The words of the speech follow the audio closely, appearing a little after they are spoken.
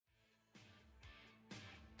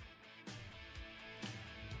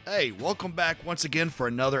Hey, welcome back once again for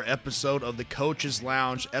another episode of the Coach's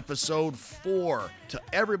Lounge, episode 4. To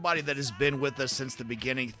everybody that has been with us since the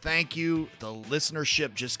beginning, thank you. The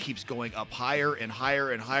listenership just keeps going up higher and higher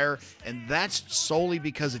and higher, and that's solely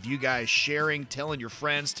because of you guys sharing, telling your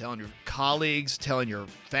friends, telling your colleagues, telling your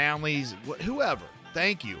families, whoever.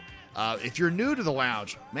 Thank you. If you're new to the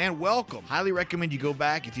lounge, man, welcome. Highly recommend you go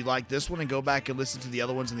back if you like this one and go back and listen to the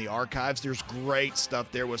other ones in the archives. There's great stuff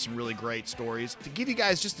there with some really great stories. To give you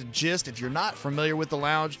guys just a gist, if you're not familiar with the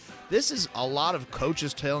lounge, this is a lot of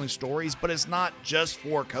coaches telling stories, but it's not just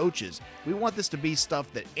for coaches. We want this to be stuff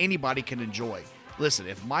that anybody can enjoy. Listen,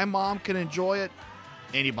 if my mom can enjoy it,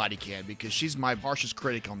 anybody can, because she's my harshest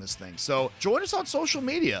critic on this thing. So join us on social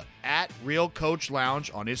media at Real Coach Lounge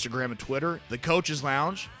on Instagram and Twitter. The Coach's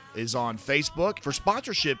Lounge is on Facebook. For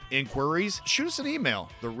sponsorship inquiries, shoot us an email,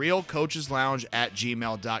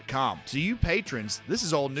 therealcoacheslounge@gmail.com. To you patrons, this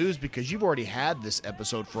is old news because you've already had this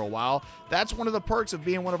episode for a while. That's one of the perks of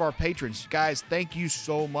being one of our patrons. Guys, thank you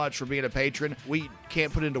so much for being a patron. We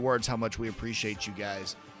can't put into words how much we appreciate you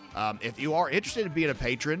guys. If you are interested in being a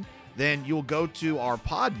patron, then you'll go to our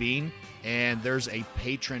Podbean, and there's a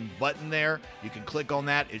patron button there. You can click on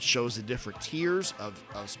that. It shows the different tiers of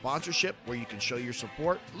sponsorship where you can show your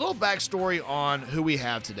support. A little backstory on who we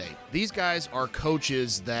have today. These guys are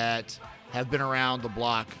coaches that have been around the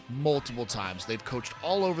block multiple times. They've coached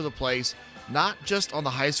all over the place, not just on the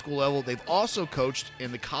high school level. They've also coached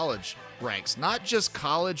in the college ranks, not just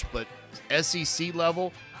college, but SEC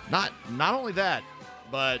level. Not only that,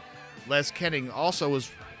 but Les Koenning also was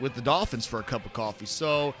with the Dolphins for a cup of coffee.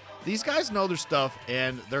 So these guys know their stuff,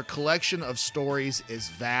 and their collection of stories is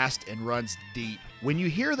vast and runs deep. When you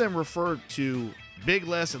hear them refer to Big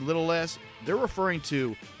Les and Little Les, they're referring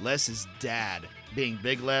to Les's dad being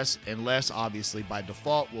Big Les, and Les, obviously, by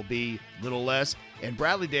default, will be Little Les. And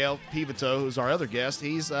Bradley Dale Peveto, who's our other guest,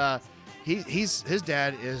 his dad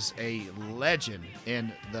is a legend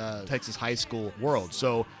in the Texas high school world.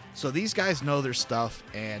 So these guys know their stuff,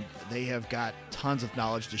 and they have got tons of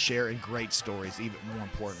knowledge to share and great stories, even more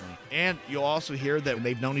importantly. And you'll also hear that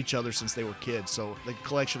they've known each other since they were kids, so the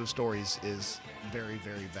collection of stories is very,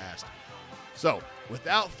 very vast. So,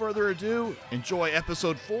 without further ado, enjoy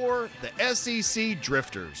episode 4, the SEC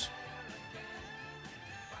Drifters.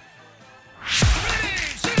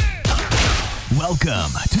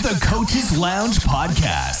 Welcome to the Coach's Lounge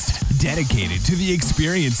podcast, dedicated to the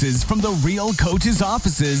experiences from the real coaches'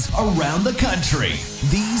 offices around the country.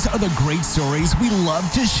 These are the great stories we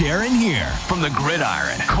love to share and hear from the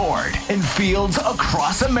gridiron, court, and fields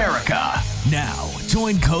across America. Now,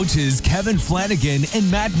 join coaches Kevin Flanagan and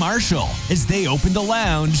Matt Marshall as they open the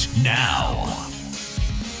lounge now.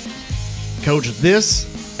 Coach, this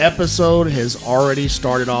episode has already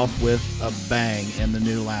started off with a bang in the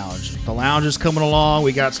new lounge. The lounge is coming along.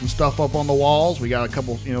 We got some stuff up on the walls. We got a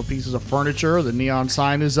couple, pieces of furniture. The neon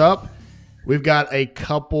sign is up. We've got a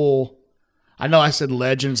couple. I know I said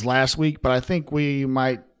legends last week, but I think we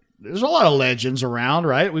might. There's a lot of legends around,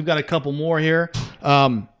 right? We've got a couple more here.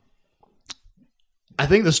 I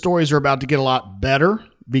think the stories are about to get a lot better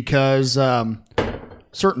because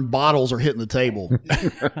certain bottles are hitting the table,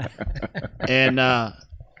 and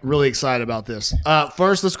really excited about this.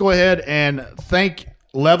 First, let's go ahead and thank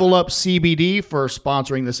Level Up CBD for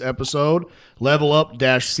sponsoring this episode.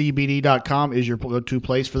 levelup-cbd.com is your go-to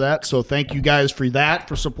place for that. So thank you guys for that,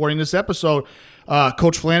 for supporting this episode.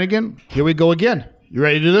 Coach Flanagan, here we go again. You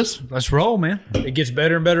ready to do this? Let's roll, man. It gets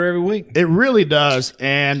better and better every week. It really does.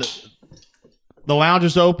 And the lounge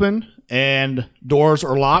is open and doors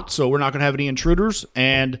are locked, so we're not going to have any intruders.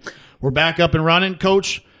 And we're back up and running.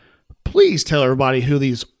 Coach, please tell everybody who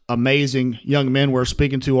these amazing young men we're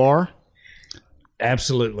speaking to are.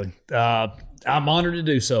 Absolutely. I'm honored to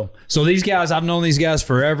do so. So these guys, I've known these guys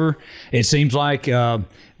forever. It seems like, I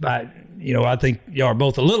think y'all are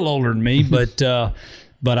both a little older than me, but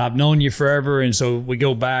I've known you forever. And so we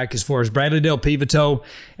go back as far as Bradley Dale Peveto,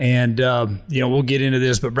 and, we'll get into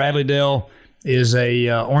this, but Bradley Dale is a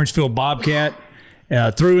Orangefield Bobcat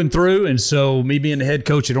through and through. And so me being the head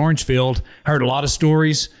coach at Orangefield, heard a lot of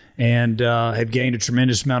stories, and have gained a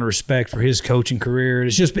tremendous amount of respect for his coaching career.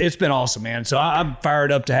 It's been awesome, man. So I'm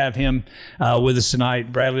fired up to have him with us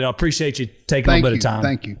tonight. Bradley, I appreciate you taking a little bit of time.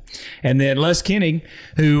 Thank you. And then Les Koenning,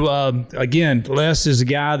 who, again, Les is a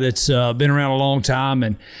guy that's been around a long time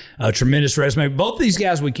and a tremendous resume. Both these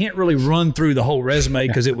guys, we can't really run through the whole resume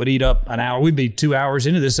because it would eat up an hour. We'd be 2 hours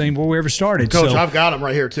into this thing before we ever started. Coach, I've got them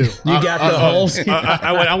right here, too. You got the holes?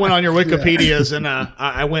 I went on your Wikipedias, and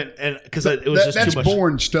I went, and because it was just too much. That's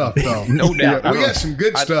boring stuff, though. No doubt. We got some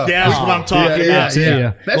good stuff. That's what I'm talking about.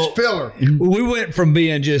 Yeah. That's filler. We went from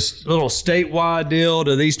being just a little statewide deal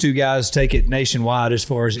to these two guys take it nationwide as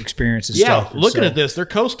far as experience and stuff. Looking at this, they're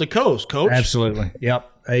coast to coast, Coach. Absolutely. Yep.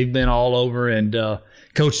 They've been all over and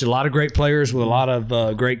coached a lot of great players with a lot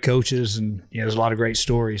of great coaches, and there's a lot of great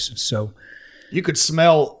stories. So you could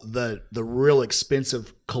smell the real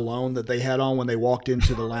expensive cologne that they had on when they walked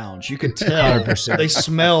into the lounge. You could tell 100%. They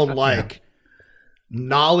smelled like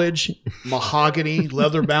knowledge, mahogany,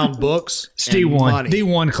 leather-bound books, and money.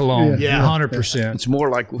 D1 cologne. Yeah. 100%. It's more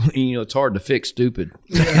like, it's hard to fix stupid.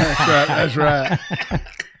 That's right.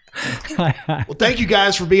 Well, thank you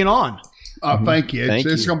guys for being on. Thank you.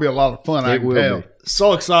 It's going to be a lot of fun. I can tell.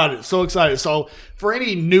 So excited. So for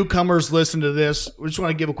any newcomers listening to this, we just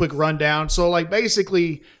want to give a quick rundown. So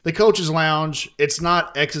basically the Coach's Lounge, it's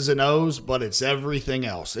not X's and O's, but it's everything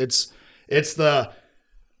else. It's the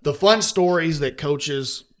fun stories that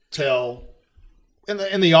coaches tell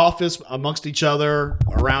in the office amongst each other,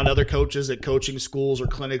 around other coaches at coaching schools or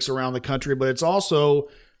clinics around the country, but it's also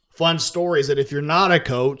fun stories that if you're not a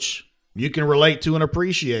coach, you can relate to and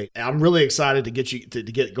appreciate. I'm really excited to get you to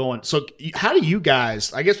get going. So how do you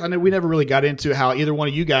guys, I guess I know we never really got into how either one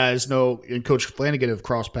of you guys know and Coach Flanagan have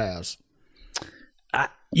crossed paths. I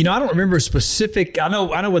don't remember a specific. I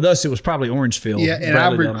know with us it was probably Orangefield. Yeah, and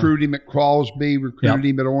Bradley I recruited him at Crosby,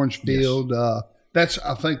 him at Orangefield. Yes. That's,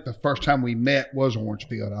 I think, the first time we met was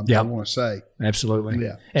Orangefield, I want to say. Absolutely.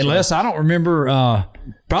 Yeah. And Les, I don't remember,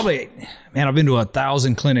 probably, man, I've been to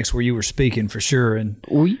 1,000 clinics where you were speaking for sure. And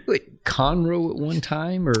Were you at Conroe at one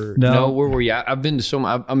time? Or No. where were you? I've been to some.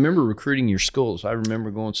 I remember recruiting your schools. I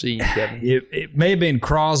remember going to see you, Kevin. it may have been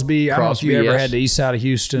Crosby. I don't know if you ever had the east side of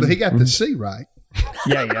Houston. But he got the C right.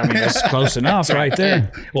 Yeah, I mean, that's close enough right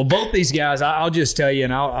there. Well, both these guys, I'll just tell you,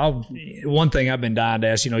 and I'll one thing I've been dying to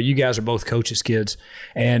ask, you guys are both coaches' kids.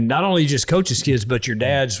 And not only just coaches' kids, but your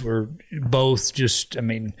dads were both just,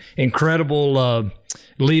 incredible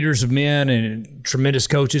leaders of men and tremendous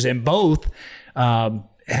coaches, and both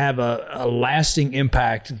have a lasting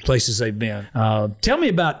impact in places they've been. Tell me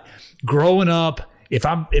about growing up. If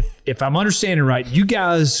I'm understanding right, you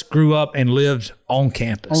guys grew up and lived on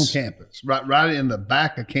campus. On campus, right in the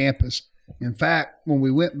back of campus. In fact, when we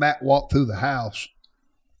walked through the house,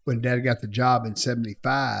 when Dad got the job in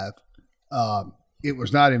 1975, it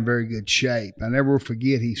was not in very good shape. I never will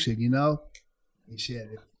forget, he said,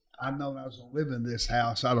 if I'd known I was going to live in this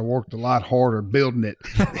house, I'd have worked a lot harder building it.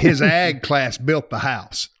 His ag class built the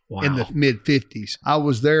house. Wow. In the mid-50s. I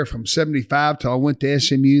was there from 1975 till I went to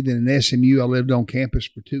SMU. Then in SMU, I lived on campus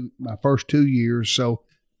for my first 2 years. So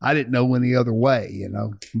I didn't know any other way,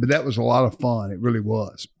 But that was a lot of fun. It really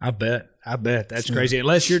was. I bet. That's crazy.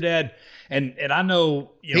 Unless your dad, and I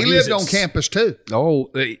know. He lived on campus too.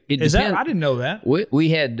 Oh, is that? I didn't know that. We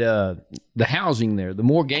had the housing there. The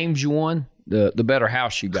more games you won, the better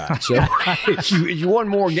house you got. So if you won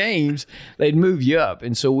more games, they'd move you up.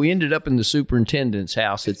 And so we ended up in the superintendent's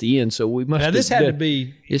house at the end. So we must. Now this had to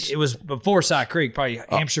be. It was before Cy Creek, probably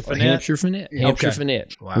Hampshire Finette. Hampshire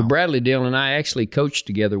Finette. Wow. Well, Bradley Dale and I actually coached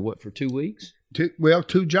together. For 2 weeks? 2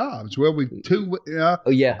 jobs. Well,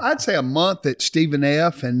 I'd say a month at Stephen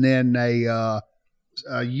F. and then a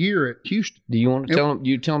year at Houston. Do you want to tell them?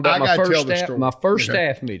 You tell them about my first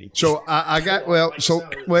staff meeting. So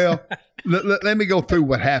let me go through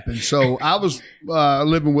what happened. So I was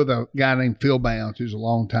living with a guy named Phil Bounds, who's a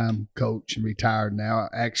longtime coach and retired now,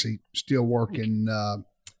 actually still working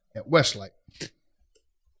at Westlake.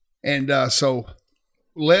 And so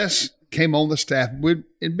Les came on the staff. We'd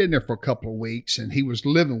been there for a couple of weeks, and he was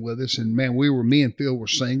living with us. And, man, me and Phil were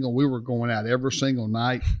single. We were going out every single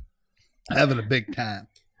night, having a big time.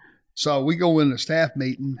 So we go in the staff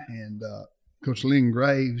meeting, and Coach Lynn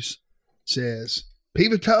Graves says,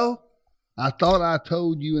 Peveto, I thought I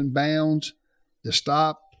told you in Bounds to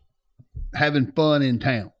stop having fun in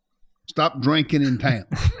town. Stop drinking in town.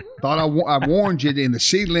 Thought I warned you in the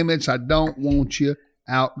city limits. I don't want you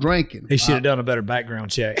out drinking. He should have done a better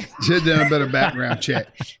background check. Should have done a better background check.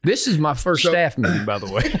 This is my first staff meeting, by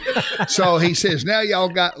the way. So he says, now y'all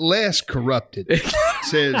got less corrupted.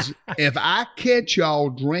 Says, if I catch y'all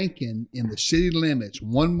drinking in the city limits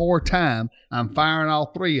one more time, I'm firing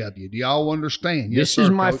all 3 of you. Do y'all understand? This is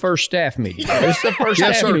my first staff meeting. This is the first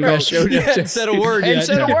staff meeting I showed You up hadn't to. said a word yet. Hadn't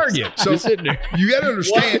said a word yet. So Just sitting there. you got to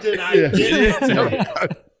understand. What did I do?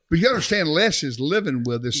 But you understand, Les is living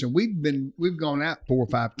with us, and we've gone out 4 or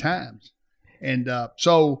 5 times, and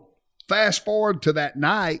so fast forward to that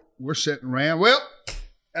night, we're sitting around. Well,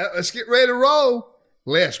 let's get ready to roll.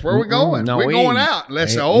 Les, where are we going? No, we're we going ain't. out.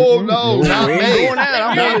 Les said, "Oh no, not we me. ain't going out. I'm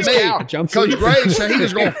on Not this me." couch. I'm Coach sleeping. Graves said he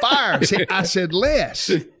was going to fire us. I said,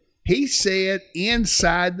 Les. He said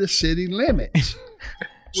inside the city limits.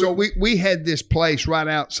 So we had this place right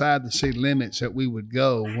outside the city limits that we would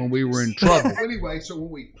go when we were in trouble. Anyway, so when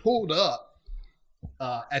we pulled up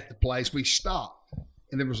at the place, we stopped,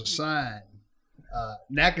 and there was a sign,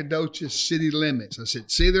 Nacogdoches city limits. I said,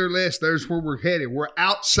 see there, Les, there's where we're headed. We're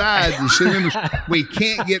outside the city limits. We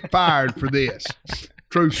can't get fired for this.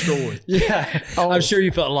 True story. Yeah. I'm sure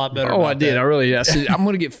you felt a lot better. Oh, about I did. that. I said, I'm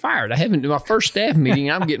going to get fired. I haven't, my first staff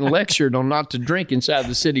meeting, I'm getting lectured on not to drink inside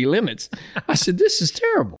the city limits. I said, this is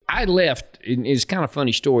terrible. I left, and it's kind of a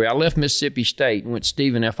funny story. I left Mississippi State and went to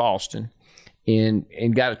Stephen F. Austin and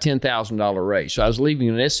got a $10,000 raise. So I was leaving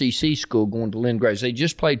an SEC school going to Lynn Graves. They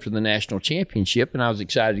just played for the national championship, and I was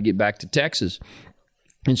excited to get back to Texas.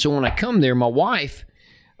 And so when I come there, my wife,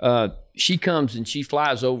 she comes and she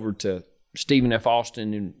flies over to Stephen F.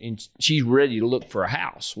 Austin, and she's ready to look for a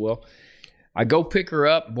house. Well, I go pick her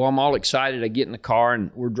up. Boy, I'm all excited. I get in the car,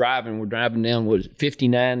 and we're driving. We're driving down,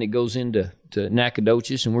 59 that goes into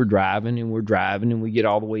Nacogdoches, and we're driving, and we get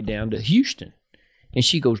all the way down to Houston. And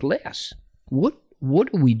she goes, Les, what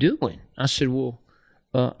are we doing? I said, well,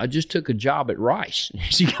 I just took a job at Rice.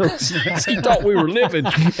 She goes, she thought we were living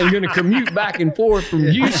and going to commute back and forth from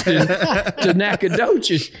Houston to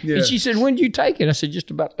Nacogdoches. Yeah. And she said, when did you take it? I said,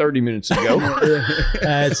 just about 30 minutes ago.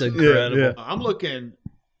 That's incredible. Yeah. I'm looking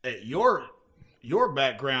at your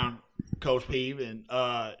background, Coach Peeve, and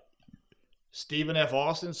Stephen F.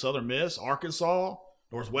 Austin, Southern Miss, Arkansas,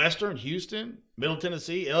 Northwestern, Houston, Middle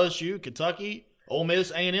Tennessee, LSU, Kentucky, Ole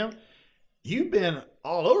Miss, A&M. You've been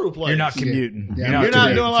all over the place. You're not commuting. Yeah. You're not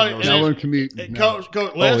doing a lot of No one commuting. Coach,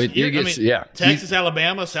 Les, it gets, yeah. Texas,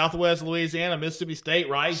 Alabama, Southwest Louisiana, Mississippi State,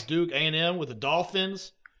 Rice, Duke, A&M with the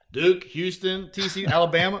Dolphins, Duke, Houston, TCU,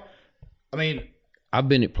 Alabama. I mean, I've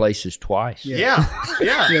been at places twice. yeah.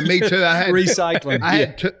 Yeah, me too. I had Recycling. I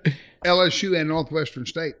had LSU and Northwestern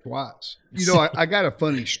State twice. You know, I got a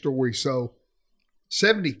funny story. So,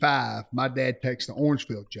 75, my dad takes the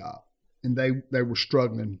Orangefield job, and they were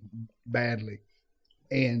struggling badly.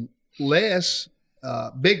 And Les,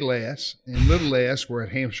 Big Les, and Little Les were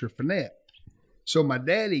at Hampshire Finette. So my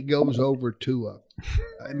daddy goes over to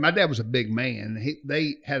my dad was a big man.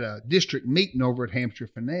 They had a district meeting over at Hampshire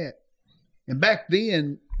Finette. And back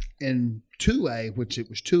then in 2A, which it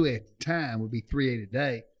was 2A at the time, would be 3A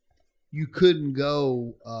today, you couldn't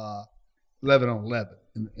go 11 on 11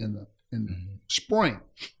 in the spring.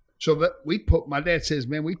 So that my dad says,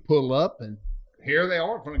 man, we pull up and here they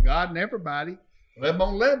are in front of God and everybody, 11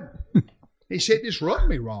 on 11. He said, this rubbed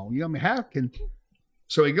me wrong. You know, I mean, how can...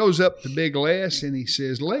 So he goes up to Big Les and he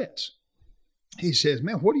says, Les, he says,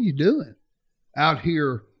 man, what are you doing out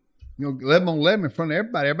here, 11 on 11 in front of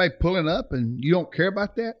everybody pulling up, and you don't care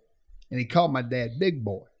about that? And he called my dad Big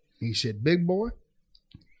Boy. He said, Big Boy,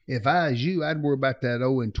 if I was you, I'd worry about that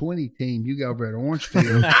 0-20 team you got over at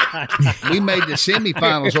Orangefield. We made the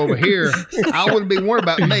semifinals over here. I wouldn't be worried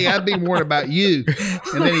about me. I'd be worried about you.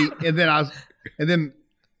 And then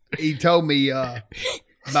he told me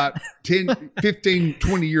about 10, 15,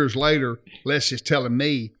 20 years later, Les is telling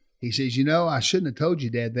me, he says, I shouldn't have told you,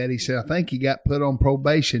 Dad, that. He said, I think he got put on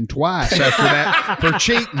probation twice after that for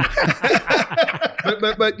cheating.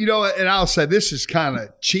 but and I'll say this is kind of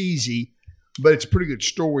cheesy, but it's a pretty good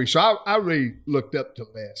story. So I really looked up to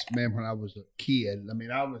Les, man, when I was a kid. I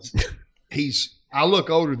mean, I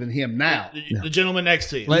look older than him now. The gentleman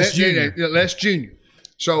next to you. Les Jr. Les Jr.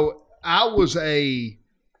 So I was a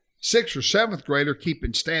 6th or 7th grader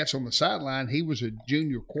keeping stats on the sideline. He was a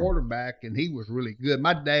junior quarterback, and he was really good.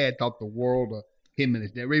 My dad thought the world of him and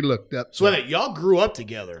his dad. Really looked up. So wait a minute, y'all grew up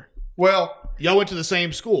together. Well, y'all went to the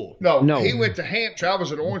same school. No. He went to Hampshire. I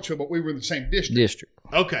was at Orangeville, but we were in the same district.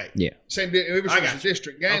 Okay. Yeah. It was I a got you.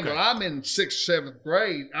 district game. Okay. Well, I'm in 6th, 7th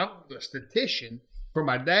grade. I'm the statistician for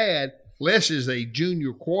my dad. Les is a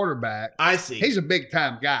junior quarterback. I see. He's a big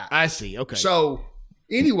time guy. I see. Okay. So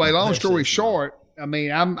anyway, long story short, I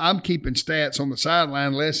mean, I'm keeping stats on the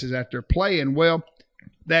sideline. Les is out there playing. Well,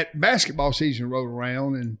 that basketball season rolled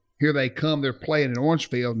around, and here they come. They're playing in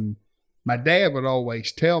Orangefield, and my dad would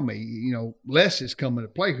always tell me, Les is coming to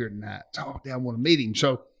play here tonight. So I want to meet him. So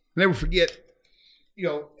I'll never forget,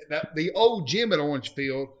 the old gym at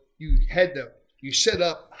Orangefield, you set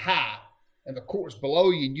up high, and the court was below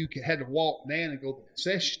you, and you had to walk down and go to the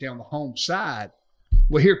concessions down the home side.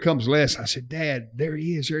 Well, here comes Les. I said, Dad, there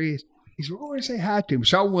he is. He said, go and say hi to him.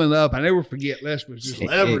 So I went up. I never forget, Les was just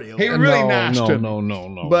Celebrity. he really nice to me.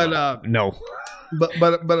 No. But no.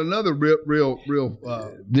 But another real.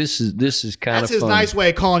 This is kind That's of his funny. nice way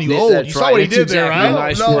of calling you That- old. that's You saw right. what he That's did there, exactly right?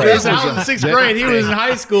 nice No, way. This was in sixth grade. He was in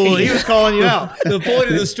high school. He was calling you out. The point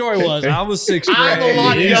of the story was I was 6th grade. I'm a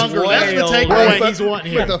lot He's younger. That's way the older. takeaway he's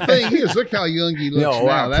wanting But here. the thing is, look how young he looks No,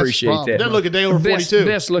 now. I That's appreciate the problem. that. Doesn't look a day over 42.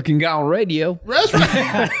 Best looking guy on radio. That's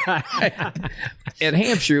right. At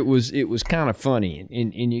Hampshire, it was kind of funny,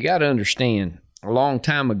 and you got to understand, a long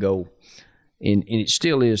time ago, and it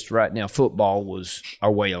still is right now, football was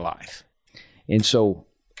our way of life. And so,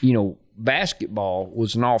 basketball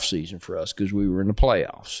was an off season for us because we were in the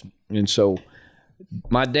playoffs. And so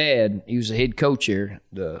my dad, he was the head coach here.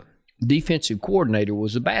 The defensive coordinator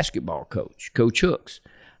was a basketball coach, Coach Hooks.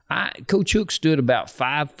 Coach Hooks stood about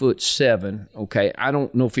 5'7". Okay, I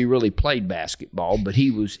don't know if he really played basketball, but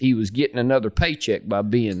he was getting another paycheck by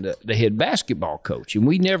being the head basketball coach. And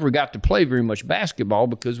we never got to play very much basketball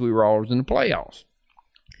because we were always in the playoffs.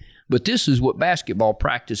 But this is what basketball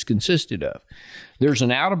practice consisted of. There's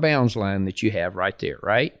an out-of-bounds line that you have right there,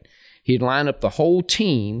 right? He'd line up the whole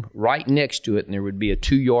team right next to it, and there would be a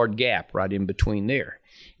 2-yard gap right in between there.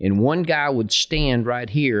 And one guy would stand right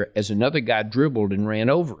here as another guy dribbled and ran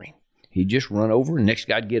over him. He'd just run over, and next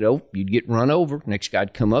guy'd get over, you'd get run over. Next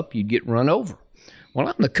guy'd come up, you'd get run over. Well,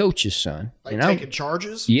 I'm the coach's son. Like and taking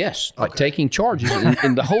charges? Yes, like taking charges.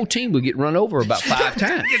 And the whole team would get run over about 5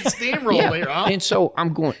 times. Get steamrolled here, huh? And so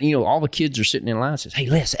I'm going, all the kids are sitting in line and says, hey,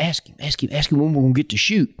 Les, ask him when we're going to get to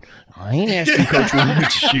shoot. I ain't asking Coach when we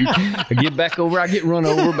get to shoot. I get back over, I get run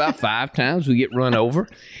over about 5 times. We get run over.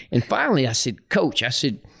 And finally I said, Coach,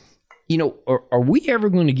 are we ever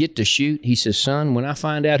going to get to shoot? He says, son, when I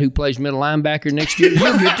find out who plays middle linebacker next year,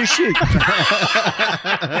 you'll get to shoot.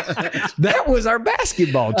 That was our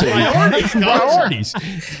basketball team. Priorities.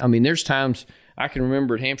 I mean, there's times I can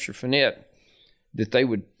remember at Hampshire Finette that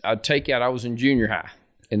I'd take out, I was in junior high,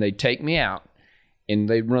 and they'd take me out, and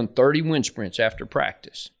they'd run 30 wind sprints after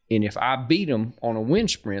practice. And if I beat them on a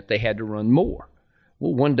wind sprint, they had to run more.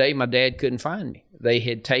 Well, one day my dad couldn't find me. They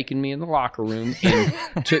had taken me in the locker room and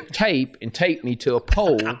took tape and taped me to a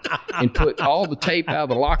pole and put all the tape out of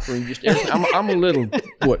the locker room. Just everything. I'm a little,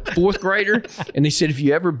 4th grader? And they said, if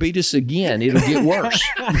you ever beat us again, it'll get worse.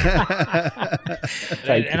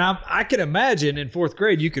 And I can imagine in 4th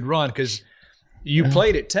grade you could run because you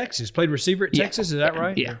played at Texas, played receiver at Texas. Is that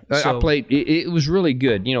right? Yeah. So, I played. It was really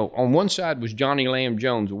good. On one side was Johnny Lamb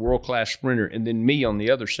Jones, a world-class sprinter, and then me on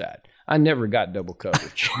the other side. I never got double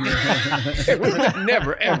coverage.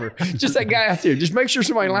 Never, ever. Just that guy out there. Just make sure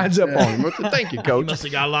somebody lines up on him. Thank you, Coach. You must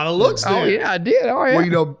have got a lot of looks there. Oh, yeah, I did. Oh, yeah.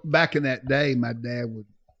 Well, back in that day, my dad would,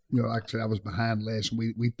 like I said, I was behind Les, and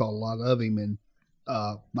we thought a lot of him. And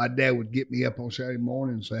my dad would get me up on Saturday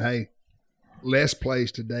morning and say, hey, Les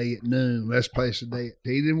plays today at noon. Les plays today.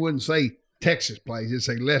 He wouldn't say Texas plays. He'd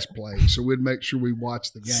say Les plays. So we'd make sure we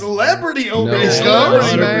watch the game. Celebrity over No, there.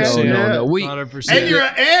 Celebrity, man. No. 100%.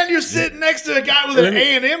 And you're sitting next to a guy with an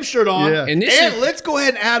A&M shirt on. Yeah. And let's go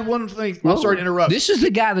ahead and add one thing. I'm sorry to interrupt. This is the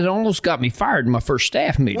guy that almost got me fired in my first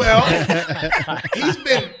staff meeting. Well, he's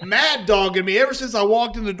been mad dogging me ever since I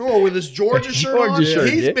walked in the door with his Georgia shirt on. Georgia shirt,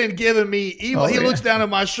 He's yeah. been giving me evil. He looks down at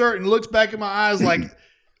my shirt and looks back in my eyes like,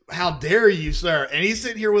 how dare you, sir? And he's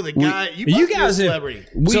sitting here with a guy. You you must be a guys have- celebrity.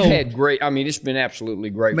 We've had great. I mean, it's been absolutely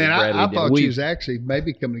great. Man, with Bradley. I thought you was actually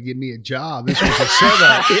maybe coming to give me a job. This was a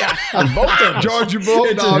setup. Yeah, both of them. Georgia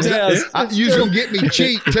Bulldogs. test. You was going to get me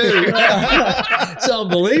cheap, too. It's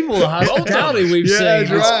unbelievable the hospitality we've seen. Yeah,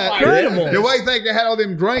 that's It's right. incredible. The way you think they had all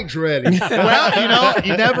them drinks ready. Well,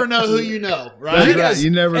 you never know who you know, right? You Right, you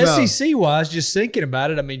never know. SEC wise, just thinking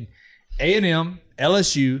about it, I mean, A&M,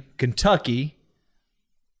 LSU, Kentucky,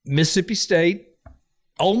 Mississippi State,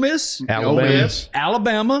 Ole Miss,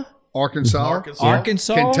 Alabama, Arkansas,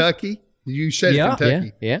 Kentucky. You said Yeah.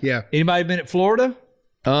 Kentucky. Yeah. Anybody been at Florida?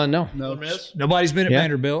 No. Nobody's been at Yeah.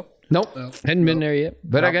 Vanderbilt. Nope. Hadn't been there yet.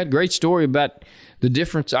 But I got a great story about the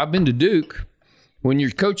difference. I've been to Duke. When you're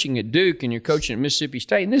coaching at Duke and you're coaching at Mississippi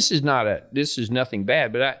State, and this is nothing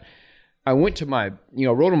bad, but I went to my,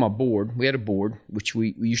 wrote on my board. We had a board, which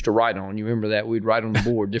we used to write on. You remember that? We'd write on the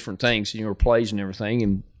board different things, plays and everything.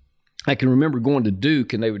 And I can remember going to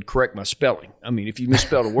Duke and they would correct my spelling. I mean, if you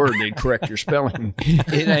misspelled a word, they'd correct your spelling.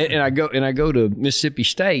 And I go to Mississippi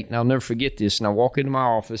State, and I'll never forget this. And I walk into my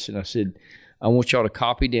office and I said, I want y'all to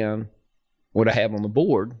copy down what I have on the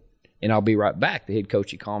board, and I'll be right back. The head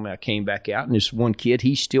coach had called me. I came back out, and this one kid,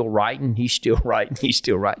 he's still writing.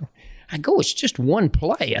 I go, it's just one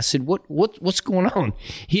play. I said, what's going on?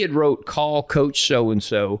 He had wrote, call Coach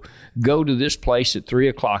so-and-so, go to this place at 3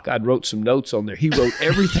 o'clock. I'd wrote some notes on there. He wrote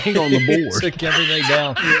everything on the board. Took everything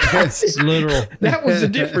down. It's literal. That was the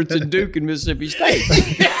difference in Duke and Mississippi State.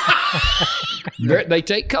 They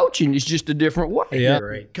take coaching. It's just a different way. Yeah.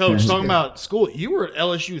 Great. Coach, talking about school, you were at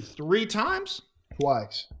LSU 3 times?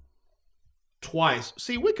 Twice.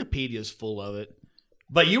 See, Wikipedia's full of it.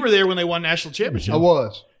 But you were there when they won national championship. I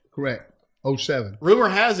was. Correct. 07. Rumor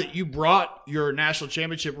has it you brought your national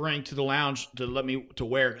championship ring to the lounge to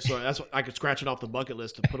wear. So that's what I could scratch it off the bucket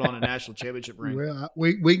list to put on a national championship ring. Well,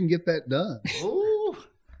 we can get that done. Ooh.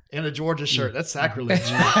 In a Georgia shirt. That's sacrilege.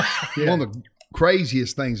 One of the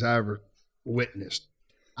craziest things I ever witnessed.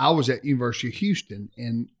 I was at University of Houston,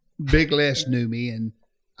 and Big Les knew me, and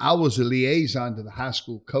I was a liaison to the high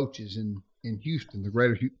school coaches in Houston, the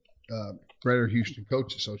Greater Houston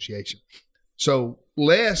Coach Association. So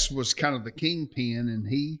Les was kind of the kingpin, and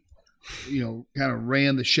he, kind of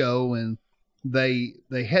ran the show. And they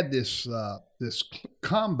had this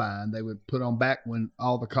combine they would put on back when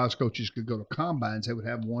all the college coaches could go to combines. They would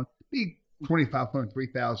have one big 2,500,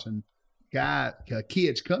 3,000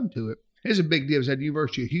 kids come to it. It's a big deal. It was at the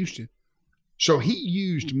University of Houston. So he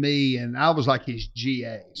used me, and I was like his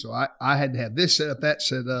GA. So I had to have this set up, that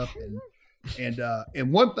set up,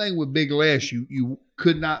 and one thing with Big Les, you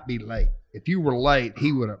could not be late. If you were late,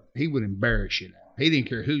 he would embarrass you now. He didn't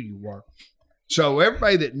care who you were. So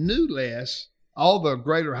everybody that knew Les, all the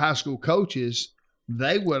greater high school coaches,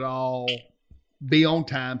 they would all be on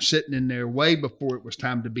time, sitting in there way before it was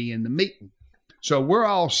time to be in the meeting. So we're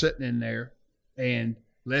all sitting in there, and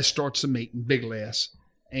Les starts the meeting, Big Les,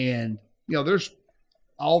 and there's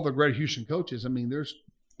all the Greater Houston coaches. I mean, there's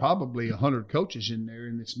probably 100 coaches in there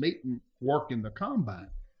in this meeting working the combine.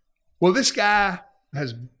 Well, this guy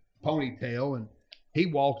has ponytail, and he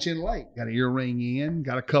walks in late, got an earring in,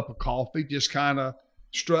 got a cup of coffee, just kind of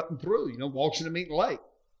strutting through, walks in the meeting late.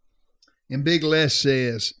 And Big Les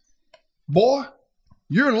says, "Boy,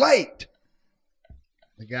 you're late."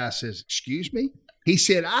 The guy says, "Excuse me?" He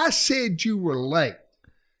said, "I said you were late.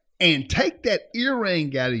 And take that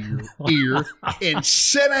earring out of your ear and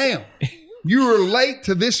sit down. You were late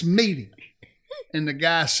to this meeting." And the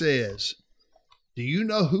guy says, "Do you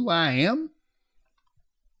know who I am?"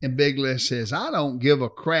 And Big Les says, "I don't give a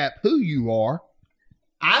crap who you are.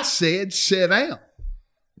 I said sit down."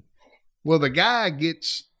 Well, the guy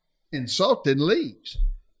gets insulted and leaves.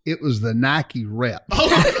 It was the Nike rep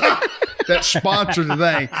that sponsored the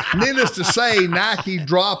thing. Needless to say, Nike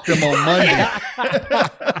dropped him on Monday.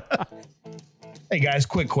 Hey guys,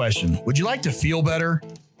 quick question. Would you like to feel better?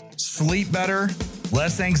 Sleep better?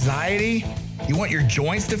 Less anxiety? You want your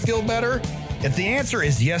joints to feel better? If the answer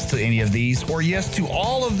is yes to any of these, or yes to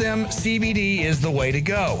all of them, CBD is the way to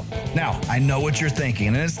go. Now, I know what you're thinking,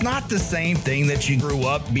 and it's not the same thing that you grew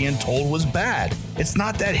up being told was bad. It's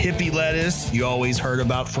not that hippie lettuce you always heard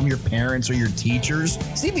about from your parents or your teachers.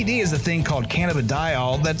 CBD is a thing called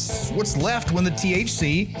cannabidiol that's what's left when the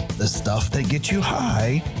THC, the stuff that gets you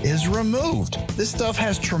high, is removed. This stuff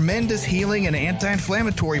has tremendous healing and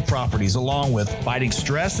anti-inflammatory properties along with fighting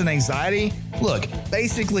stress and anxiety. Look,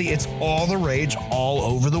 basically it's all the rage all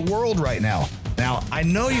over the world right now. Now, I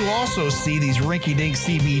know you also see these rinky-dink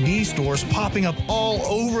CBD stores popping up all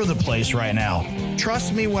over the place right now.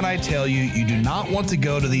 Trust me when I tell you, you do not want to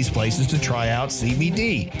go to these places to try out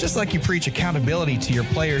CBD. Just like you preach accountability to your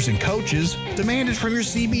players and coaches, demand it from your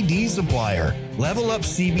CBD supplier. Level Up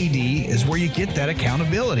CBD is where you get that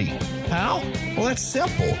accountability. How? Well, that's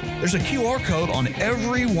simple. There's a QR code on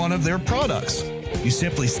every one of their products. You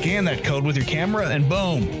simply scan that code with your camera and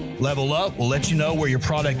boom, Level Up will let you know where your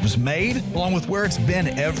product was made, along with where it's been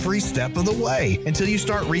every step of the way, until you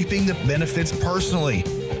start reaping the benefits personally.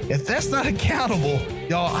 If that's not accountable,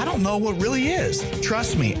 y'all, I don't know what really is.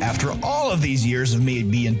 Trust me, after all of these years of me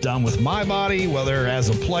being done with my body, whether as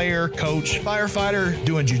a player, coach, firefighter,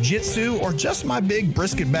 doing jiu-jitsu, or just my big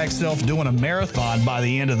brisket back self doing a marathon by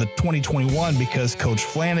the end of the 2021 because Coach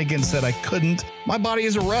Flanagan said I couldn't, my body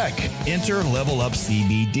is a wreck. Enter Level Up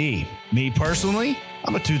CBD. Me personally,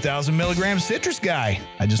 I'm a 2,000 milligram citrus guy.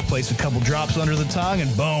 I just place a couple drops under the tongue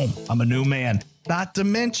and boom, I'm a new man. Not to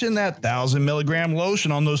mention that 1,000 milligram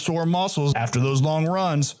lotion on those sore muscles after those long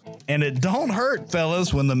runs. And it don't hurt,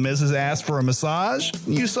 fellas, when the missus asks for a massage.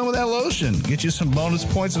 Use some of that lotion. Get you some bonus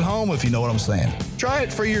points at home if you know what I'm saying. Try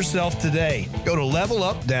it for yourself today. Go to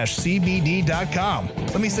levelup-cbd.com.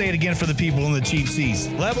 Let me say it again for the people in the cheap seats.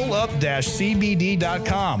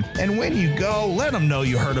 Levelup-cbd.com. And when you go, let them know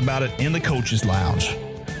you heard about it in the Coach's Lounge.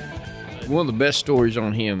 One of the best stories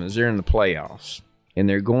on him is they're in the playoffs, and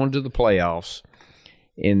they're going to the playoffs,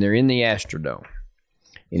 and they're in the Astrodome,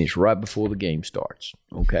 and it's right before the game starts,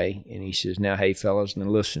 okay? And he says, now, hey, fellas, now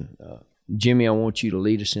listen, Jimmy, I want you to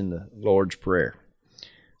lead us in the Lord's Prayer.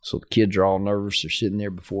 So the kids are all nervous. They're sitting there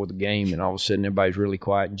before the game, and all of a sudden everybody's really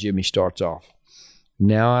quiet, and Jimmy starts off.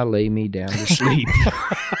 Now I lay me down to sleep.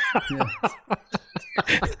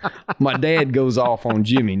 My dad goes off on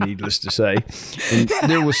Jimmy, needless to say. And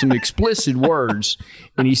there was some explicit words,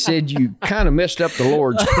 and he said you kind of messed up the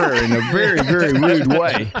Lord's Prayer in a very, very rude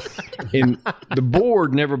way. And the board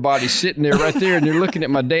and everybody's sitting there right there, and they're looking at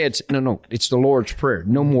my dad saying, no, it's the Lord's Prayer.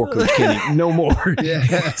 No more, Coach Koenning. No more.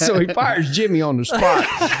 Yeah. So he fires Jimmy on the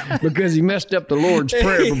spot because he messed up the Lord's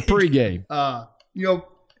Prayer from pregame.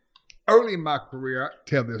 Early in my career, I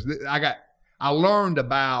tell this, I learned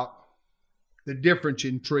about the difference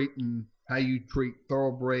in treating how you treat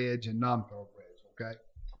thoroughbreds and non-thoroughbreds, okay?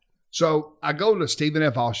 So I go to Stephen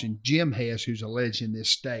F. Austin. Jim Hess, who's a legend in this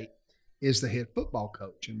state, is the head football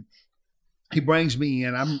coach. And he brings me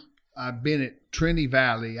in. I've been at Trinity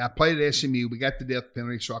Valley. I played at SMU. We got the death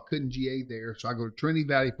penalty, so I couldn't GA there. So I go to Trinity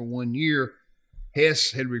Valley for 1 year.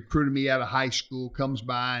 Hess had recruited me out of high school, comes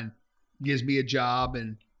by and gives me a job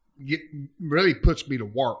and really puts me to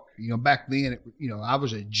work. Back then, I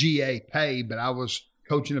was a GA pay, but I was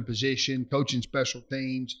coaching a position, coaching special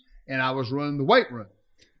teams, and I was running the weight room.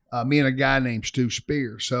 Me and a guy named Stu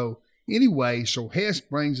Spear. So anyway, Hess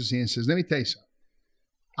brings us in and says, let me tell you something.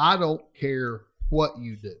 I don't care what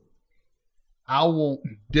you do. I want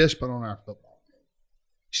discipline on our football team.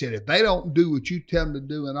 He said, if they don't do what you tell them to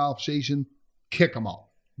do in off season, kick them off.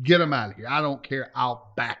 Get them out of here. I don't care.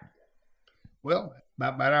 I'll back them. Well,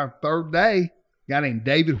 about our third day, a guy named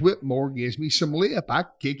David Whitmore gives me some lip. I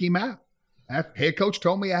kick him out. That head coach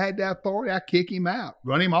told me I had that authority. I kick him out,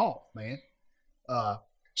 run him off, man.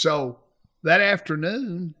 So that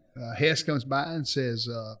afternoon, Hess comes by and says,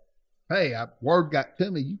 hey, word got to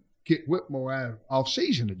me, you kicked Whitmore out of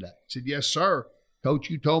off-season today. I said, yes, sir. Coach,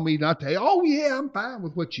 you told me not to. Oh, yeah, I'm fine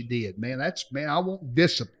with what you did, man. I want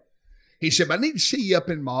discipline. He said, but I need to see you up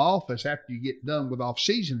in my office after you get done with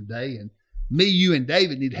off-season today, and me, you, and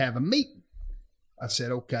David need to have a meeting. I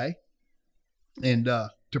said, okay. And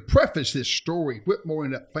to preface this story, Whitmore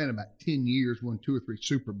ended up playing about 10 years, won 2 or 3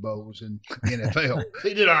 Super Bowls in NFL.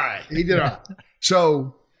 He did all right.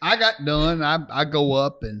 So I got done. I go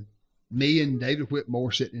up, and me and David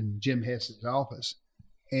Whitmore sitting in Jim Hess's office.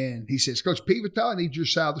 And he says, Coach Peveto, I need your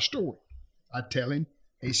side of the story. I tell him.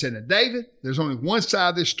 He said, now, David, there's only one side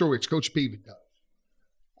of this story. It's Coach Peveto.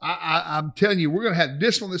 I'm telling you, we're going to have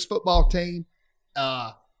discipline on this football team.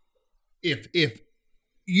 If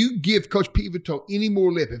you give Coach Peveto any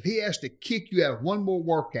more lip, if he has to kick you out of one more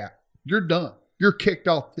workout, you're done. You're kicked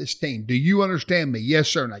off this team. Do you understand me? Yes,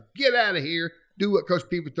 sir. Now get out of here. Do what Coach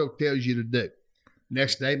Peveto tells you to do.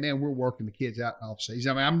 Next day, man, we're working the kids out in off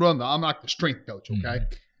season. I mean, I'm like the strength coach, okay?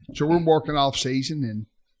 Mm-hmm. So we're working off season, and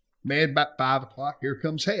man, about 5 o'clock, here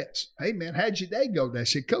comes Hess. Hey, man, how'd your day go? I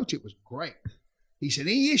said, Coach, it was great. He said,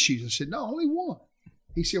 any issues? I said, no, only one.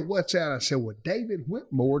 He said, what's that? I said, well, David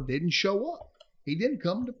Whitmore didn't show up. He didn't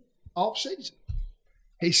come to off season.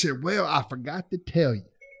 He said, well, I forgot to tell you.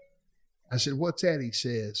 I said, what's that? He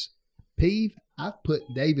says, Peeve, I've put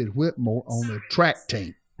David Whitmore on the track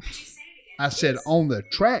team. I said, on the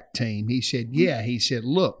track team? He said, yeah. He said,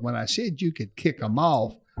 look, when I said you could kick them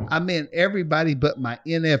off, I meant everybody but my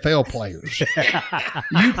NFL players.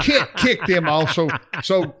 You can't kick them off. So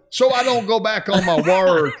I don't go back on my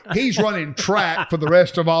word. He's running track for the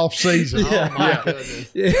rest of off season. Oh my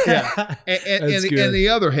goodness. Yeah. And the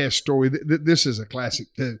other Hess story, this is a classic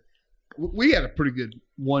too. We had a pretty good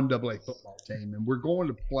 1AA football team, and we're going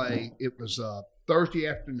to play. It was Thursday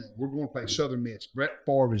afternoon. We're going to play Southern Miss. Brett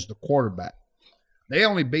Favre is the quarterback. They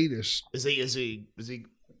only beat us. Is he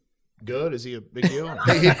good? Is he a big deal?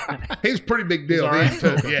 He's a pretty big deal. Right?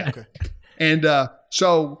 Yeah. Okay. And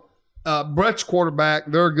so Brett's quarterback,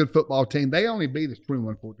 they're a good football team. They only beat us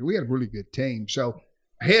 21-14. We had a really good team. So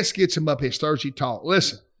Hess gets him up his Thursday talk.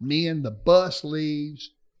 Listen, men, the bus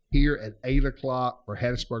leaves here at 8 o'clock for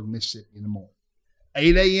Hattiesburg, Mississippi in the morning.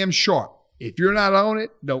 8 a.m. sharp. If you're not on it,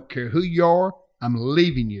 don't care who you are, I'm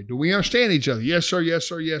leaving you. Do we understand each other? Yes, sir, yes,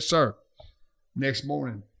 sir, yes, sir. Next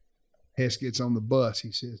morning, Hess gets on the bus.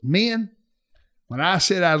 He says, men, When I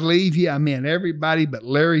said I'd leave you, I meant everybody but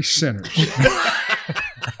Larry Centers.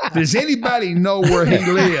 Does anybody know where he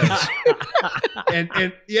lives?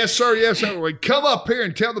 And yes, sir. We come up here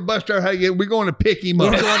and tell the bus driver how to get. We're going to pick him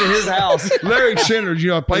up. We're going to his house. Larry Centers,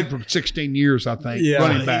 I played for 16 years, I think,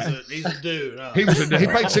 running back. He's a dude. Huh? He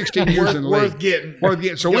played 16 years in the league. Worth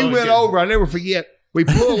getting. So we went over. I never forget. We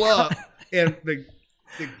pull up, and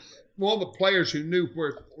one of the players who knew where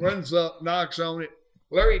it runs up, knocks on it.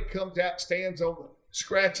 Larry comes out, stands over,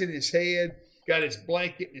 scratching his head, got his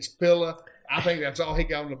blanket and his pillow. I think that's all he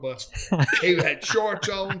got on the bus. He had shorts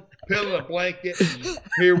on, pillow, a blanket, and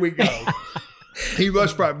here we go. He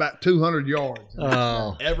rushed probably about 200 yards.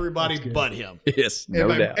 Oh, everybody but him. Yes, no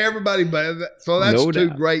doubt. Everybody but him. So that's two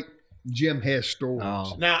great Jim Hess stories.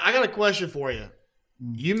 Oh. Now, I got a question for you.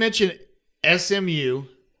 You mentioned SMU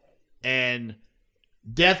and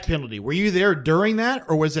death penalty. Were you there during that,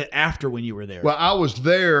 or was it after when you were there? Well, I was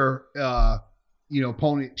there,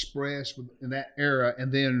 Pony Express in that era,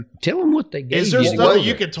 and then tell them what they gave. Is there you stuff that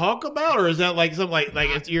you can talk about, or is that like something like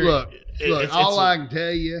it's your look? All I can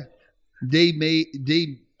tell you,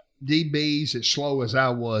 DBs as slow as I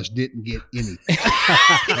was didn't get anything.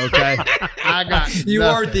 Okay, I got you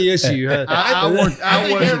nothing. weren't the issue. Huh? I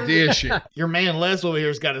wasn't the issue. Your man Les over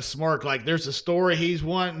here's got a smirk. Like there's a story he's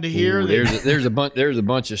wanting to hear. Ooh, there's a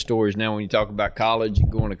bunch of stories now when you talk about college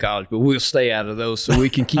and going to college, but we'll stay out of those so we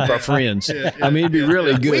can keep our friends. I mean, it'd be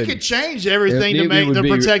really good. We could change everything to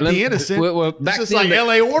protect the innocent. Well, back it's just then,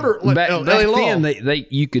 like LA order. Back LA law. then,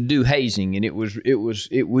 you could do hazing, and it was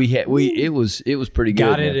pretty good.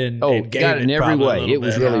 Got it in. Got it in every way. It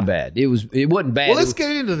was really bad. It wasn't bad. Well, let's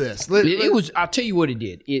get into this. It was. I'll tell you what it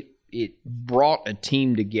did. It brought a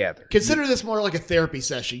team together. Consider this more like a therapy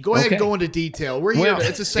session. Go ahead and go into detail. We're here.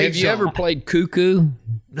 It's a safe Have you zone. ever played cuckoo?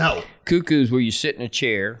 No. Cuckoo is where you sit in a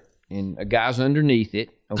chair and a guy's underneath it,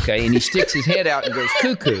 okay, and he sticks his head out and goes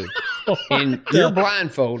cuckoo, and you're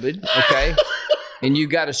blindfolded, okay, and you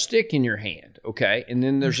got a stick in your hand. Okay, and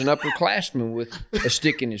then there's an upperclassman with a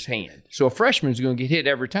stick in his hand. So a freshman's going to get hit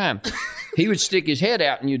every time. He would stick his head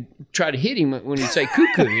out, and you'd try to hit him when he'd say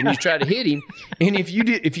cuckoo, and you try to hit him, and if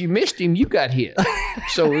you missed him, you got hit.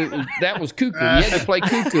 So that was cuckoo. You had to play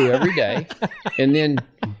cuckoo every day, and then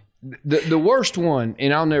the worst one,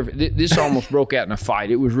 and I'll never. This almost broke out in a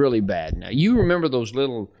fight. It was really bad. Now you remember those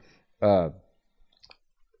little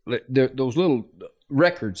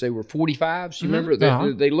records. They were 45s. You remember?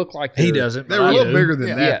 They look like he doesn't. They were a little bigger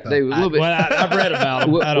than that. Yeah, they were a little bit. Well, I've read about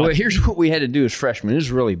them. Well, here's what we had to do as freshmen. It was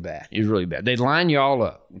really bad. They'd line you all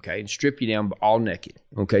up, okay, and strip you down all naked.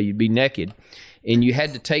 Okay, you'd be naked, and you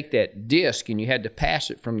had to take that disc and you had to pass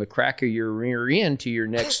it from the crack of your rear end to your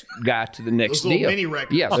next guy to the next Those deal. little mini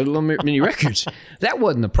records. Yeah, the little mini records. That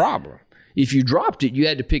wasn't the problem. If you dropped it, you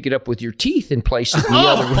had to pick it up with your teeth and place it in the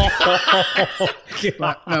other one.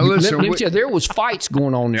 Now listen, Let me tell you, there was fights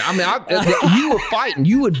going on there. I mean, you were fighting.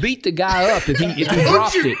 You would beat the guy up if he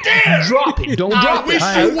dropped it. Drop it. Don't drop it.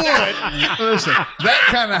 I wish you would. listen, that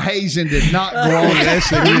kind of hazing did not go on at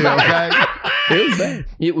SMU, okay? It was bad.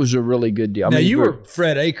 It was a really good deal. Now, you were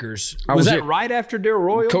Fred Akers. Was that it. right after Darryl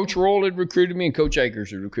Royal? Coach Royal had recruited me, and Coach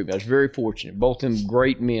Akers had recruited me. I was very fortunate. Both of them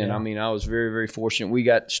great men. Yeah. I mean, I was very, very fortunate. We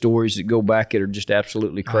got stories that go back that are just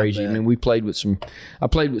absolutely crazy. I mean, I played with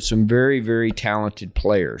some very, very talented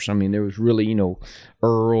players. I mean, there was really,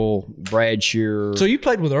 Earl, Brad Shearer. So you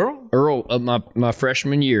played with Earl? Earl, my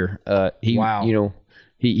freshman year.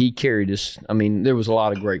 He carried us. I mean, there was a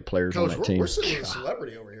lot of great players Coach, on that team. We're sitting with a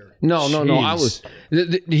celebrity over here. No. I was.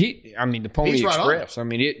 The Pony He's right Express. on. I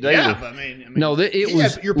mean, it.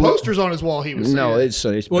 Was your posters on his wall. He was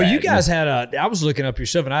saying. It's well, bad. you guys had I was looking up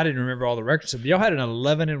yourself, and I didn't remember all the records. But y'all had an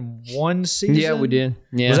 11-1 season. Yeah, we did.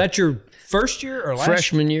 Yeah. Was that your first year or last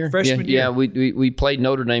freshman year? Freshman year. Yeah, we played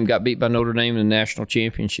Notre Dame, got beat by Notre Dame in the national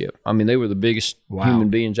championship. I mean, they were the biggest human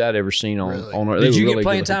beings I'd ever seen on. Did you get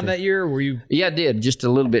playing time that year? Or were you? Yeah, I did, just a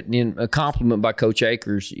little bit. And a compliment by Coach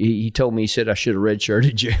Akers. He told me, he said I should have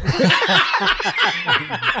redshirted you.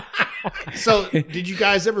 So, did you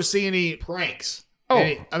guys ever see any pranks?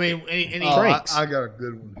 Any pranks? I got a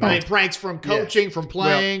good one. Any pranks from coaching, from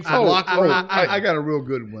playing, from locker room? I got a real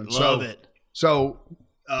good one. Love it. So,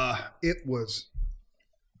 it was.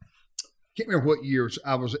 Can't remember what years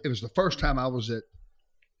I was. It was the first time I was at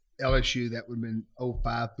LSU. That would have been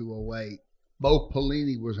 05 through 08. Bo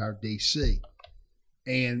Pelini was our DC,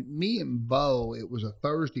 and me and Bo. It was a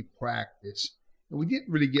Thursday practice. And we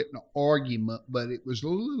didn't really get in an argument, but it was a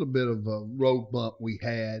little bit of a road bump we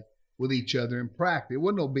had. with each other in practice. It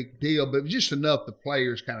wasn't no big deal, but it was just enough the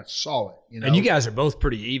players kind of saw it. You know? And you guys are both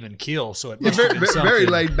pretty even kill, so it must very, have been something. very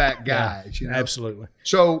laid back guys. Yeah, you know? Absolutely.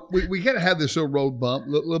 So we kind of had this little road bump,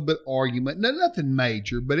 little bit argument. Nothing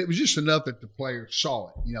major, but it was just enough that the players saw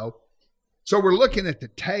it. You know, so we're looking at the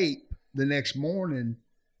tape the next morning,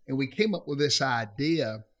 and we came up with this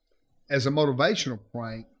idea as a motivational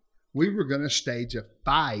prank. We were going to stage a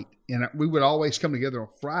fight, and we would always come together on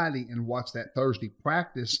Friday and watch that Thursday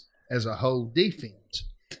practice as a whole defense.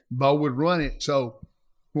 Bo would run it. So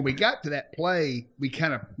when we got to that play, we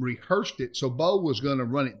kind of rehearsed it. So Bo was going to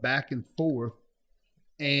run it back and forth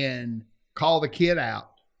and call the kid out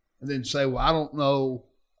and then say, well, I don't know.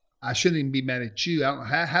 I shouldn't even be mad at you. I don't know.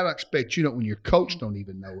 How do I expect you to know when your coach don't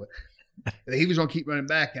even know it? And he was going to keep running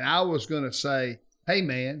back. And I was going to say, hey,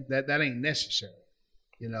 man, that ain't necessary,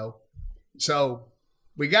 you know. So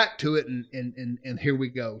we got to it, and here we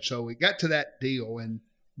go. So we got to that deal, and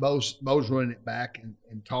Bo's running it back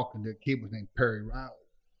and talking to a kid named Perry Riley.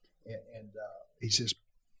 And he says,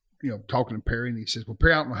 you know, talking to Perry, and he says, well,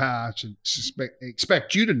 Perry, I don't know how I should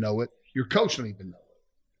expect you to know it. Your coach don't even know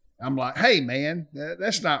it. I'm like, hey, man,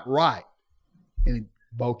 that's not right. And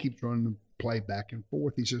Bo keeps running the play back and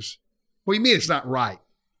forth. He says, what do you mean it's not right?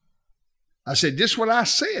 I said, just what I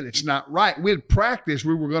said. It's not right. We had practiced.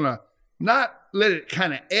 We were going to not let it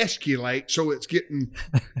kind of escalate so it's getting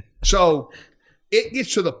 – so it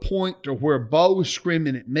gets to the point to where Bo's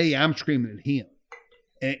screaming at me, I'm screaming at him.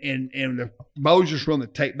 And the Bo's just running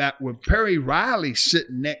the tape back. When Perry Riley's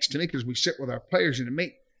sitting next to me, because we sit with our players in the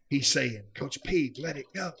meet, he's saying, Coach Peeve, let it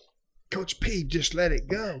go. Coach Peeve, just let it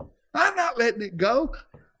go. I'm not letting it go.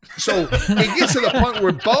 So it gets to the point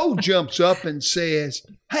where Bo jumps up and says,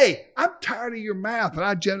 hey, I'm tired of your mouth. And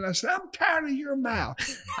I jumped and I said, I'm tired of your mouth.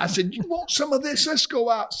 I said, you want some of this? Let's go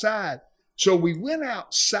outside. So we went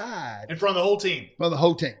outside. In front of the whole team. In front of the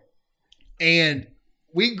whole team. And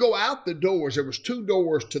we go out the doors. There was 2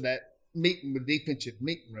 doors to that meeting with defensive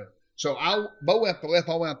meeting room. So Bo went out the left,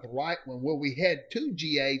 I went out the right one. Well, we had 2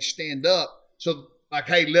 GAs stand up. So like,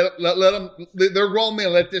 hey, let them, they're grown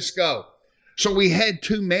men, let this go. So we had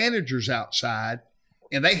 2 managers outside,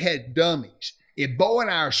 and they had dummies. If Bo and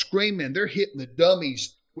I are screaming, they're hitting the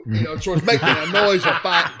dummies, you know, so it's making a noise of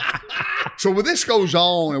fighting. So when this goes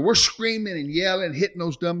on, and we're screaming and yelling, hitting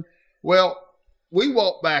those dummies, well, we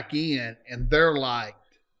walk back in, and they're like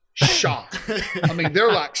shocked. I mean,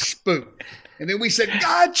 they're like spooked. And then we said,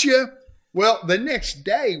 gotcha. Well, the next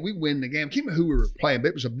day, we win the game. I can't remember who we were playing, but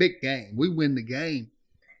it was a big game. We win the game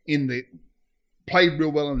played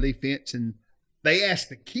real well on defense, and they asked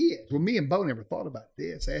the kids. Well, me and Bo never thought about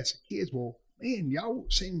this. They asked the kids, well, man, y'all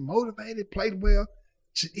seem motivated, played well.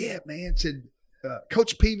 I said, yeah, man. I said,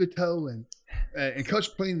 Coach Peveto and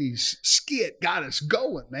Coach Pleeny's skit got us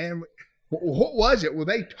going, man. What was it? Well,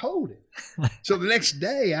 they told it. So the next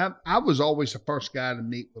day, I was always the first guy to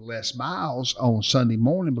meet with Les Miles on Sunday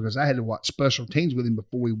morning because I had to watch special teams with him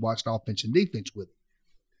before we watched offense and defense with him.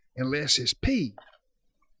 And Les says, Pete,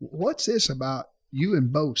 what's this about you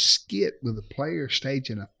and Bo skit with a player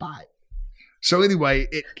staging a fight? So anyway,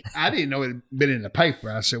 I didn't know it had been in the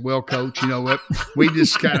paper. I said, well, Coach, you know what? We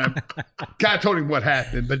just kind of told him what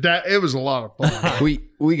happened, but it was a lot of fun.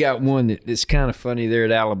 We got one that's kind of funny there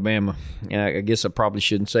at Alabama. I guess I probably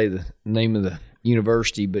shouldn't say the name of the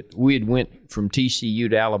university, but we had went from TCU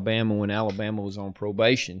to Alabama when Alabama was on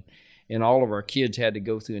probation, and all of our kids had to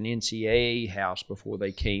go through an NCAA house before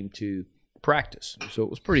they came to practice. So it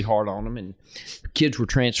was pretty hard on them, and kids were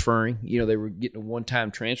transferring. You know, they were getting a one-time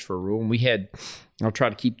transfer rule, and we had, I'll try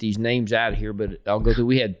to keep these names out of here, but I'll go through.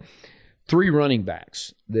 We had 3 running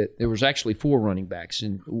backs. There was actually 4 running backs,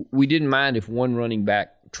 and we didn't mind if one running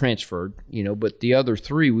back transferred, you know, but the other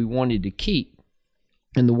 3 we wanted to keep.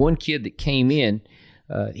 And the one kid that came in,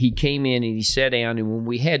 he came in and he sat down, and when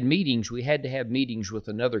we had meetings, we had to have meetings with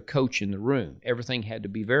another coach in the room. Everything had to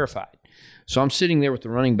be verified. So I'm sitting there with the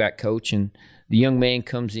running back coach, and the young man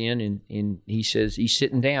comes in, and he says he's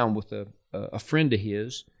sitting down with a friend of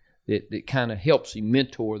his that kind of helps him,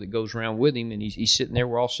 mentor that goes around with him, and he's sitting there.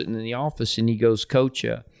 We're all sitting in the office, and he goes, Coach,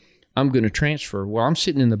 I'm going to transfer. Well, I'm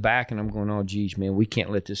sitting in the back, and I'm going, oh, geez, man, we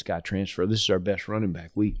can't let this guy transfer. This is our best running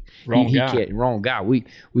back. Wrong guy.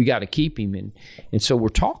 We got to keep him. And so we're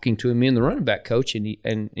talking to him in the running back coach,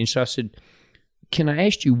 and so I said, can I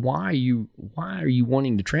ask you why are you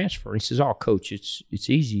wanting to transfer? He says, oh, Coach, it's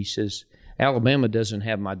easy. He says, Alabama doesn't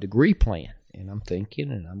have my degree plan. And I'm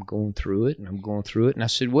thinking, and I'm going through it. And I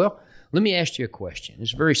said, well, let me ask you a question.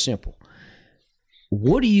 It's very simple.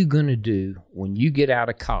 What are you going to do when you get out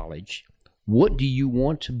of college? What do you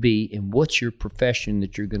want to be, and what's your profession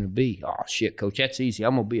that you're going to be? Oh, shit, Coach, that's easy.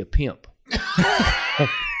 I'm going to be a pimp.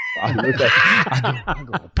 I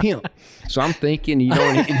go, a pimp. So I'm thinking,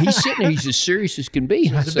 and he's sitting there, he's as serious as can be.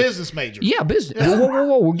 He's a business major. Yeah, business.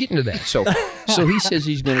 Whoa, we're getting to that. So he says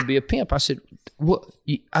he's going to be a pimp. I said, what?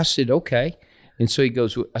 I said, okay. And so he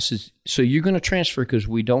goes, I said, so you're going to transfer because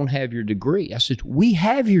we don't have your degree. I said, we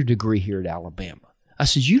have your degree here at Alabama. I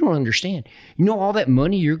said, you don't understand. All that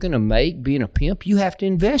money you're going to make being a pimp, you have to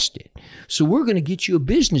invest it. So we're going to get you a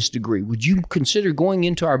business degree. Would you consider going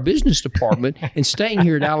into our business department and staying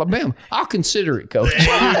here at Alabama? I'll consider it, Coach.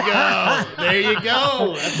 There you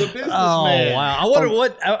go. That's a businessman. Oh, wow. I wonder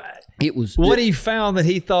what... It was what he found that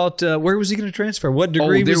he thought. Where was he going to transfer? What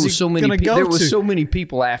degree was he going to go to? There was so many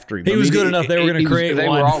people after him. He was good enough. They were going to create one. They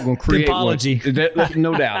were all going to create Pimpology. one.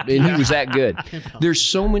 No doubt. And he was that good. There's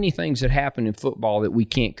so many things that happen in football that we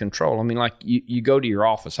can't control. I mean, like you go to your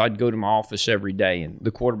office. I'd go to my office every day, and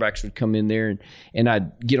the quarterbacks would come in there, and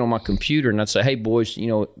I'd get on my computer, and I'd say, hey, boys,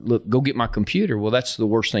 look, go get my computer. Well, that's the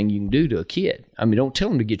worst thing you can do to a kid. I mean, don't tell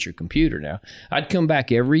them to get your computer now. I'd come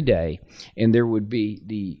back every day, and there would be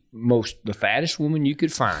the fattest woman you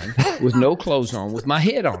could find with no clothes on, with my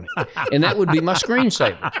head on it, and that would be my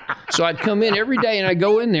screensaver. So I'd come in every day, and I'd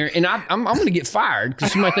go in there, and I'm going to get fired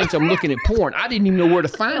because somebody thinks I'm looking at porn. I didn't even know where to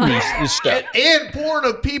find this stuff. And porn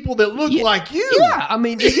of people that look like you. Yeah, I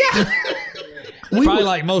mean, yeah. Probably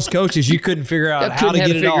like most coaches, you couldn't figure out how to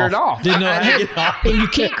get it off. Didn't know how to get it off. And you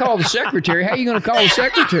can't call the secretary. How are you going to call the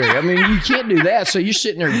secretary? I mean, you can't do that. So you're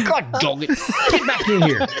sitting there, God dog it, get back in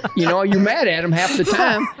here. You're mad at them half the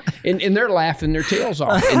time, and they're laughing their tails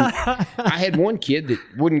off. And I had one kid that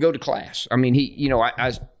wouldn't go to class. I mean, he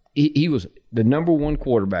was the number one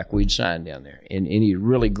quarterback we'd signed down there, and he's a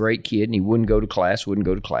really great kid, and he wouldn't go to class.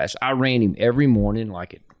 I ran him every morning,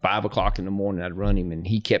 like at 5 o'clock in the morning, I'd run him, and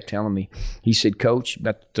he kept telling me, he said, Coach,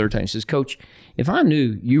 about the third time, he says, Coach, if I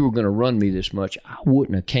knew you were going to run me this much, I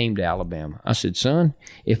wouldn't have came to Alabama. I said, son,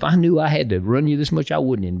 if I knew I had to run you this much, I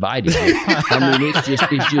wouldn't invite you. I mean,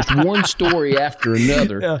 it's just one story after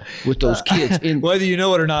another with those kids. And whether you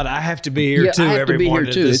know it or not, I have to be here too every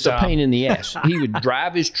morning. It's a pain in the ass. He would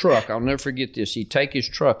drive his truck. I'll never forget this. He'd take his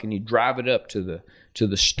truck and he'd drive it up to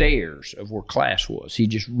the stairs of where class was.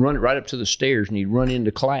 He'd just run it right up to the stairs, and he'd run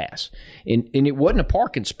into class. And it wasn't a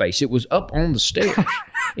parking space. It was up on the stairs.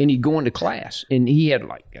 And he'd go into class. And he had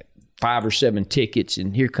like 5 or 7 tickets,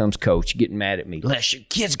 and here comes Coach getting mad at me. Les, your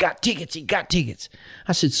kid's got tickets. He got tickets.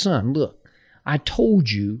 I said, son, look, I told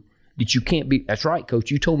you that you can't be. That's right,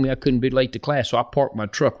 Coach. You told me I couldn't be late to class, so I parked my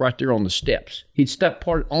truck right there on the steps. He'd step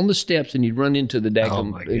on the steps, and he'd run into the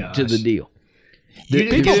to the deal.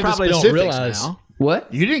 People probably don't realize. Now.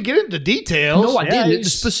 What? You didn't get into details. No, I didn't. The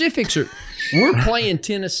specifics are, we're playing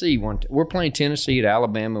Tennessee. We're playing Tennessee at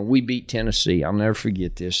Alabama, and we beat Tennessee. I'll never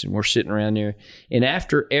forget this. And we're sitting around there, and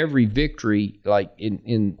after every victory, like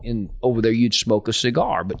in over there, you'd smoke a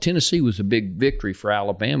cigar. But Tennessee was a big victory for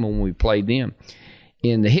Alabama when we played them.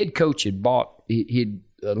 And the head coach had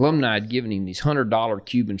alumni had given him these $100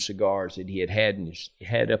 Cuban cigars that he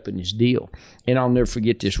had up in his deal. And I'll never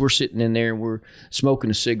forget this. We're sitting in there and we're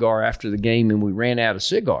smoking a cigar after the game, and we ran out of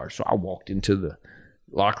cigars. So I walked into the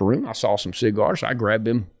locker room. I saw some cigars. I grabbed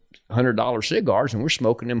them $100 cigars, and we're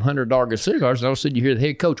smoking them $100 cigars. And all of a sudden you hear the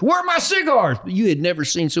head coach, "Where are my cigars?" But you had never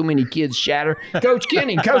seen so many kids shatter. Coach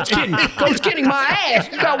Koenning, my ass.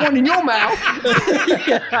 You got one in your mouth.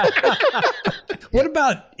 What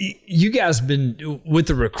about you guys been with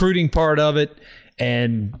the recruiting part of it,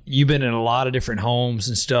 and you've been in a lot of different homes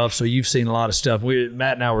and stuff, so you've seen a lot of stuff.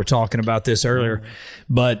 Matt and I were talking about this earlier,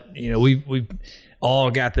 but we've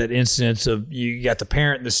all got that instance of you got the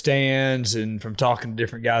parent in the stands, and from talking to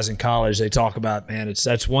different guys in college, they talk about, man,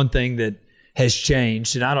 that's one thing that has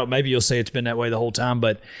changed. And maybe you'll say it's been that way the whole time,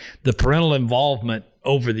 but the parental involvement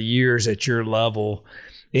over the years at your level,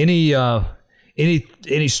 any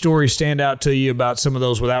stories stand out to you about some of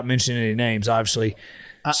those without mentioning any names, obviously?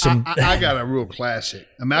 I got a real classic.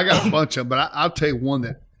 I mean, I got a bunch of them, but I'll tell you one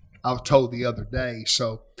that I was told the other day.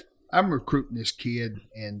 So I'm recruiting this kid,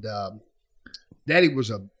 and Daddy was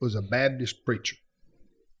a Baptist preacher,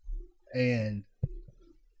 and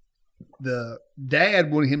the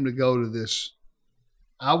dad wanted him to go to this.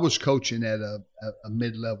 I was coaching at a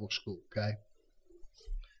mid-level school. Okay,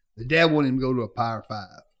 the dad wanted him to go to a Power 5.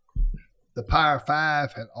 The Power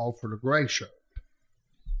 5 had offered a gray shirt,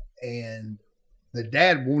 and the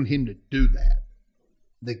dad wanted him to do that.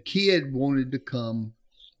 The kid wanted to come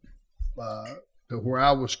to where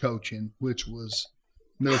I was coaching, which was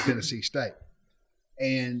Middle Tennessee State.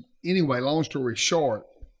 And anyway, long story short,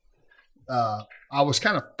 I was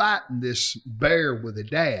kind of fighting this bear with the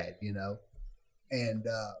dad, and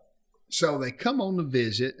so they come on the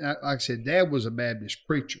visit. Like I said, Dad was a Baptist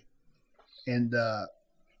preacher, and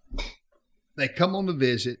they come on the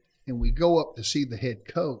visit, and we go up to see the head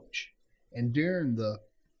coach. And during the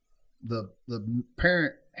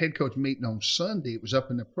parent head coach meeting on Sunday, it was up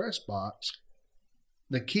in the press box.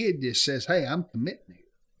 The kid just says, "Hey, I'm committing here."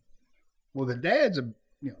 Well, the dad's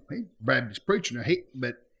he's a Baptist preacher now,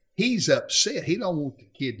 but he's upset. He don't want the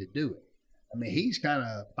kid to do it. I mean, he's kind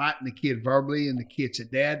of fighting the kid verbally, and the kid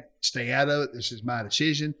said, "Dad, stay out of it. This is my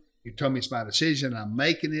decision. You told me it's my decision. I'm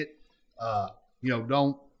making it.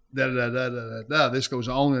 Don't da-da-da-da-da-da. This goes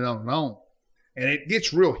on and on and on." And it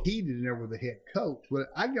gets real heated in there with the head coach. But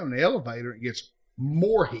I get on the elevator, it gets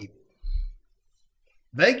more heated.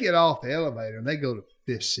 They get off the elevator and they go to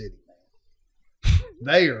Fifth City.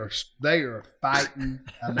 They are fighting.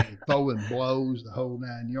 I mean, throwing blows, the whole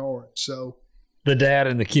 9 yards. So the dad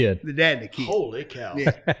and the kid. Holy cow!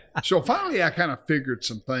 Yeah. So finally, I kind of figured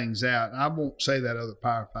some things out. I won't say that other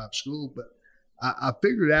Power 5 school, but I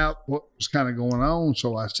figured out what was kind of going on.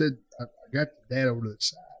 So I said, I got the dad over to the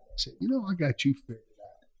side. I said, I got you figured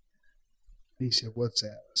out. He said, "What's that?"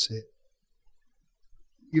 I said,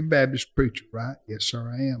 "You're a Baptist preacher, right?" "Yes, sir,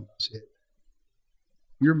 I am." I said,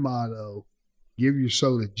 "Your motto, give your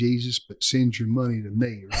soul to Jesus, but send your money to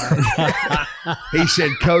me, right?" He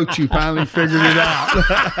said, "Coach, you finally figured it out."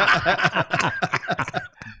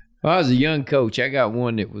 Well, I was a young coach. I got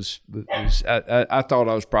one that was I thought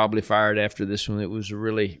I was probably fired after this one. It was a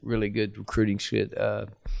really, really good recruiting shit.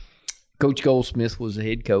 Coach Goldsmith was the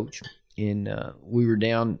head coach, and we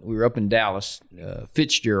were up in Dallas.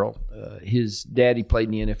 Fitzgerald, his daddy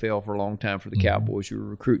played in the NFL for a long time for the Cowboys. We were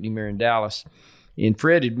recruiting him here in Dallas, and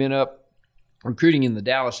Fred had been up recruiting in the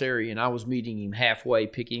Dallas area, and I was meeting him halfway,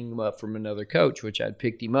 picking him up from another coach, which I'd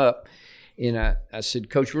picked him up. And I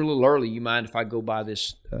said, "Coach, we're a little early. You mind if I go by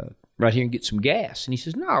this right here and get some gas?" And he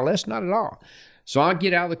says, "No, Les, not at all." So I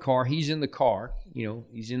get out of the car. He's in the car.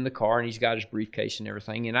 He's in the car, and he's got his briefcase and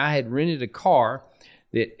everything. And I had rented a car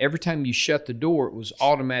that every time you shut the door, it was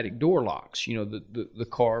automatic door locks. The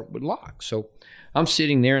car would lock. So I'm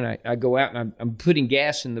sitting there, and I go out, and I'm putting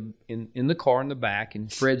gas in the car in the back,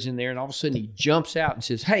 and Fred's in there, and all of a sudden he jumps out and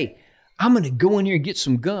says, "Hey, I'm going to go in here and get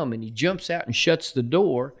some gum." And he jumps out and shuts the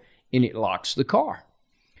door, and it locks the car.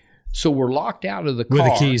 So we're locked out of the car.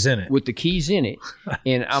 With the keys in it. With the keys in it,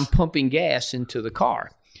 and I'm pumping gas into the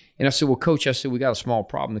car. And I said, "Well, Coach," I said, "we got a small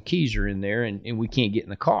problem. The keys are in there, and we can't get in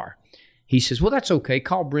the car." He says, "Well, that's okay.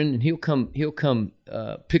 Call Brendan. He'll come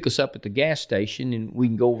pick us up at the gas station, and we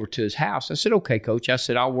can go over to his house." I said, "Okay, Coach." I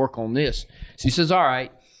said, "I'll work on this." So he says, "All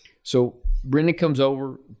right." So Brendan comes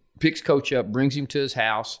over, picks Coach up, brings him to his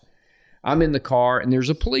house. I'm in the car, and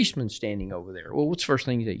there's a policeman standing over there. Well, what's the first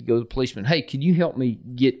thing you do? You go to the policeman. "Hey, can you help me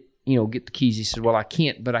get the keys?" He said, "Well, I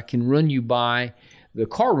can't, but I can run you by the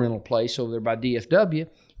car rental place over there by DFW,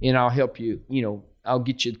 and I'll help you, I'll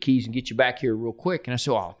get you the keys and get you back here real quick." And I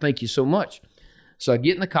said, "Oh, thank you so much." So I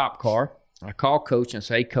get in the cop car. I call Coach, and I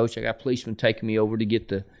say, "Hey, Coach, I got a policeman taking me over to get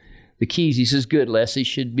the keys." He says, "Good, Les. He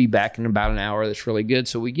should be back in about an hour. That's really good."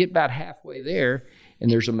 So we get about halfway there, and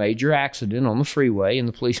there's a major accident on the freeway, and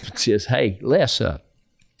the policeman says, "Hey, Les,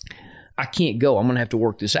 I can't go. I'm going to have to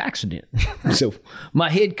work this accident." So my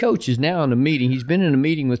head coach is now in a meeting. He's been in a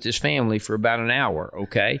meeting with his family for about an hour,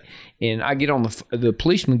 okay? And I get on the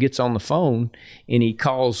policeman gets on the phone, and he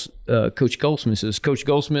calls Coach Goldsmith, says, "Coach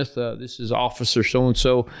Goldsmith, this is Officer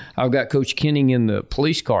so-and-so. I've got Coach Koenning in the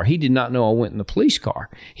police car." He did not know I went in the police car.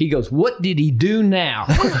 He goes, "What did he do now?"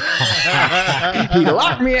 He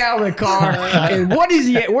locked me out of the car, and what is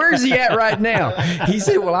he at? Where is he at right now? He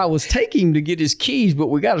said, "Well, I was taking him to get his keys, but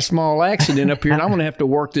we got a small accident up here, and I'm going to have to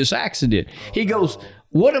work this accident." He goes,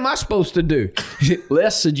 "What am I supposed to do?"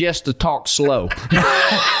 "Les suggests to talk slow."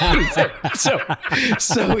 So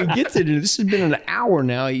he gets it. This has been an hour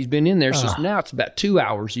now. He's been in there. So now it's about 2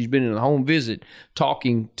 hours. He's been in the home visit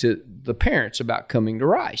talking to the parents about coming to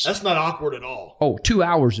Rice. That's not awkward at all. Oh, 2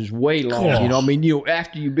 hours is way long.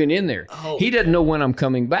 After you've been in there. He doesn't know when I'm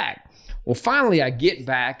coming back. Well, finally, I get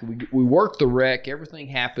back. We work the wreck. Everything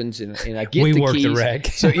happens, and I get the keys. We work the wreck.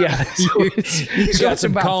 So yeah, it's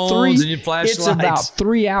about cones and you flash It's lights. about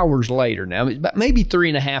 3 hours later now. It's about maybe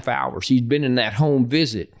 3.5 hours. He's been in that home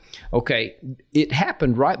visit. Okay, it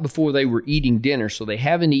happened right before they were eating dinner, so they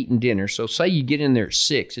haven't eaten dinner. So say you get in there at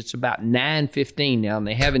 6. It's about 9:15 now, and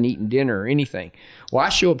they haven't eaten dinner or anything. Well, I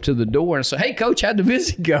show up to the door and I say, "Hey, Coach, how'd the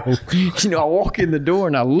visit go?" I walk in the door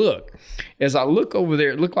and I look. As I look over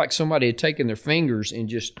there, it looked like somebody had taken their fingers and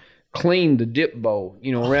just clean the dip bowl,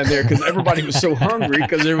 around there because everybody was so hungry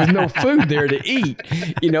because there was no food there to eat,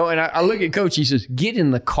 And I look at Coach, he says, "Get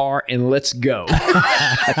in the car and let's go."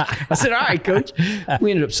 I said, "All right, Coach."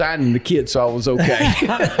 We ended up signing the kid, so I was okay.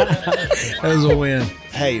 That was a win.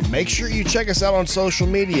 Hey, make sure you check us out on social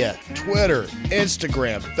media, Twitter,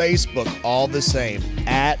 Instagram, Facebook, all the same,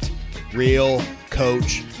 at Real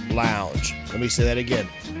Coach Lounge. Let me say that again,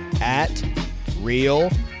 at Real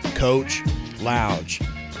Coach Lounge.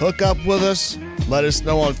 Hook up with us. Let us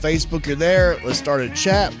know on Facebook you're there. Let's start a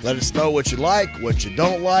chat. Let us know what you like, what you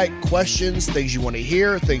don't like, questions, things you want to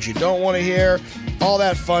hear, things you don't want to hear, all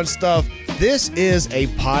that fun stuff. This is a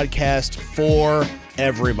podcast for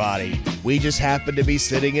everybody. We just happen to be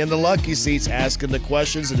sitting in the lucky seats asking the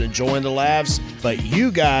questions and enjoying the laughs, but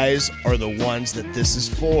you guys are the ones that this is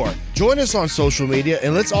for. Join us on social media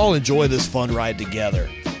and let's all enjoy this fun ride together.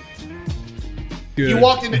 Good. You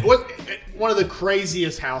walked into one of the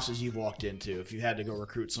craziest houses you've walked into if you had to go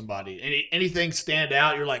recruit somebody. Anything stand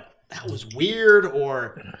out? You're like, that was weird?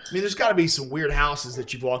 Or, there's got to be some weird houses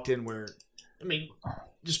that you've walked in where,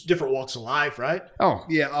 just different walks of life, right? Oh,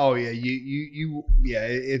 Yeah. Oh, yeah.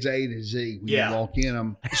 It's A to Z when Yeah. you walk in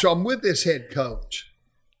them. So I'm with this head coach,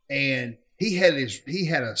 and he had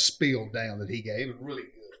a spiel down that he gave. It was really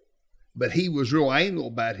good, but he was real anal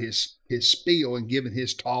about his spiel and giving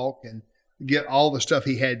his talk and get all the stuff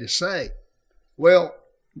he had to say. Well,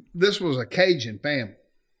 this was a Cajun family,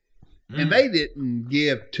 and they didn't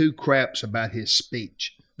give two craps about his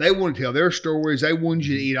speech. They wanted to tell their stories. They wanted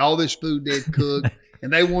you to eat all this food they'd cooked.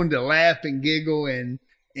 And they wanted to laugh and giggle, and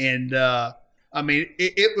it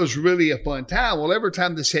was really a fun time. Well, every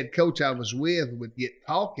time this head coach I was with would get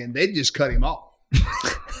talking, they'd just cut him off.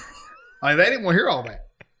 They didn't want to hear all that,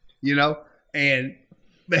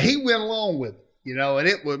 but he went along with it, and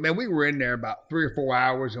it was, we were in there about 3 or 4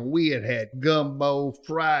 hours, and we had gumbo,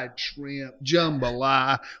 fried shrimp,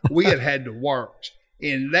 jambalaya. We had the works.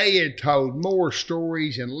 And they had told more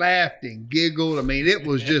stories and laughed and giggled. It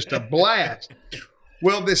was just a blast.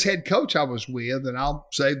 Well, this head coach I was with, and I'll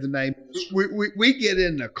save the name, we get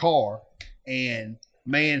in the car, and,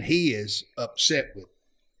 man, he is upset with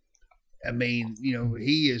me.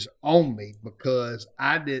 He is on me because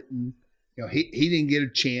I didn't, he didn't get a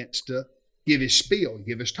chance to give his spiel,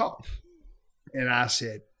 give his talk. And I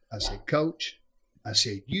said, "Coach," I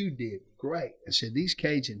said, "you did great." I said, "These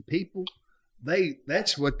Cajun people,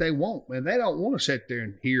 that's what they want, man. They don't want to sit there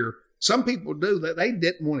and hear. Some people do that. They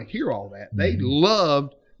didn't want to hear all that. They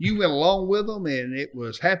loved, you went along with them, and it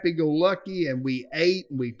was happy-go-lucky, and we ate,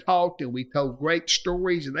 and we talked, and we told great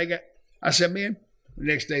stories, and I said, man, the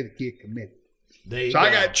next day the kid committed. I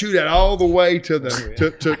got chewed out all the way to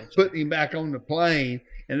putting him back on the plane.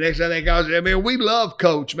 And the next thing they go, man, we love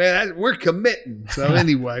Coach, man. We're committing. So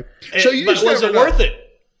anyway. But was it worth it?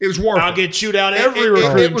 It was worth it. I'll get chewed out every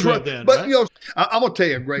recruiting trip then. But, right? I'm going to tell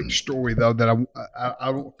you a great story, though, that I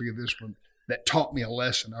won't forget this one, that taught me a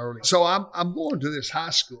lesson early. So I'm going to this high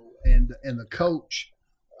school, and the coach,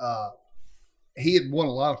 he had won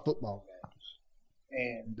a lot of football games,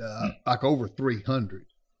 and like over 300.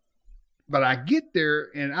 But I get there,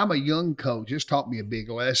 and I'm a young coach. This taught me a big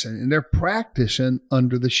lesson, and they're practicing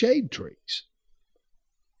under the shade trees.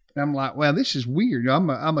 And I'm like, well, this is weird. I'm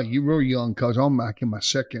a real young coach. I'm like in my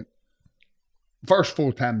first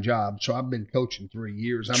full-time job, so I've been coaching 3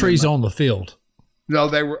 years. Trees on the field. No,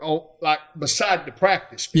 they were like beside the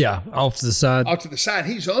practice field. Yeah, off to the side. Off to the side.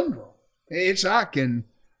 He's under them. It's like in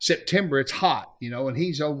September, it's hot, and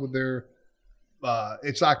he's over there.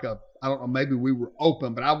 It's like I don't know, maybe we were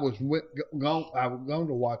open, but I was going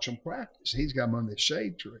to watch him practice. He's got him under the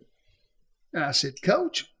shade tree. And I said,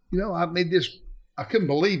 "Coach, I made this, I couldn't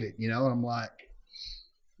believe it, and I'm like,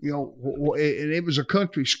 and it was a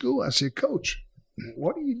country school. I said, "Coach,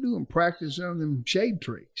 what are you doing practicing on them shade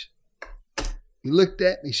trees?" He looked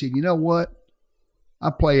at me, he said, "You know what? I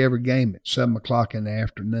play every game at 7 o'clock in the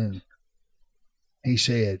afternoon." He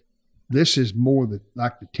said, "This is more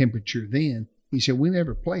like the temperature then." He said, "We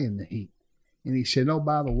never play in the heat." And he said, "Oh,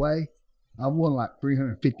 by the way, I won like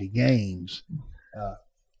 350 games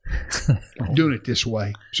doing it this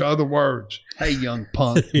way." So, other words, hey, young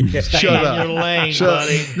punk, shut up. Your lane,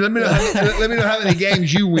 buddy. Let me know how many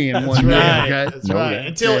games you win one year. Okay? That's right.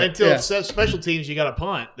 Until special teams, you got to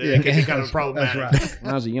punt. It can be kind of problematic. That's right.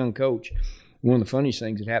 When I was a young coach, one of the funniest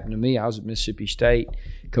things that happened to me, I was at Mississippi State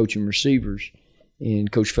coaching receivers, and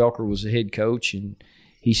Coach Felker was the head coach, and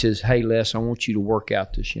he says, "Hey, Les, I want you to work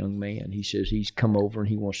out this young man." He says he's come over and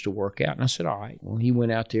he wants to work out. And I said, "All right." Well, he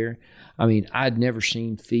went out there. I'd never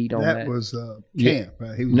seen feet on that. That was camp.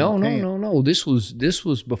 Right? He was No. This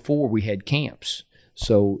was before we had camps.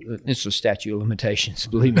 So it's a statute of limitations,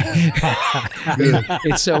 believe me. Good.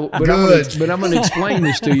 And so, but I'm going to explain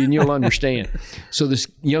this to you, and you'll understand. So this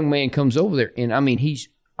young man comes over there, and he's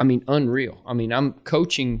unreal. I'm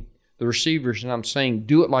coaching the receivers, and I'm saying,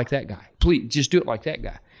 do it like that guy. Please, just do it like that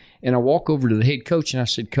guy. And I walk over to the head coach, and I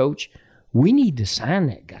said, Coach, we need to sign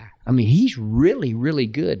that guy. He's really, really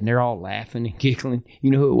good. And they're all laughing and giggling.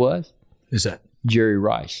 You know who it was? Who's that? Jerry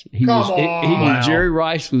Rice. Wow. Jerry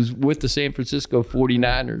Rice was with the San Francisco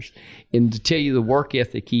 49ers. And to tell you the work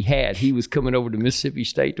ethic he had, he was coming over to Mississippi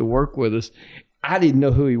State to work with us. I didn't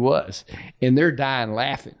know who he was. And they're dying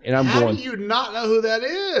laughing. And I'm How going, do you not know who that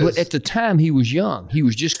is? but at the time, he was young. He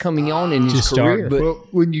was just coming on in his career. But Well,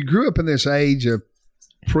 when you grew up in this age of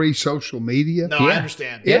pre-social media, no, I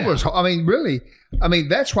understand. it was, really,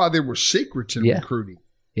 that's why there were secrets in recruiting.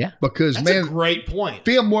 Yeah. Because, That's a great point.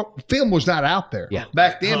 film was not out there. Yeah.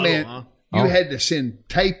 Back then, Huddle, man, huh? you had to send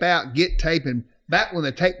tape out, get tape. And back when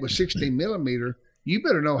the tape was 16 millimeter, you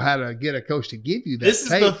better know how to get a coach to give you that This is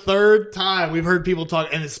tape. the third time we've heard people talk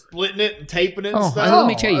and it's splitting it and taping it and stuff. let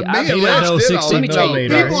me tell you, me and didn't Lex know did all 16 that.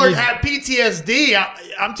 millimeter. People have PTSD.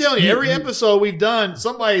 I'm telling you, every episode we've done,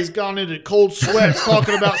 somebody's gone into cold sweats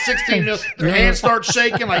talking about 16 mil. Their hands start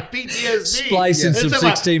shaking like PTSD. Splicing And some it's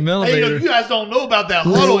like, 16 Hey, millimeter. you guys don't know about that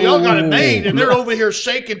huddle. Y'all got it made, and they're over here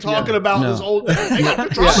shaking, talking about this old. They're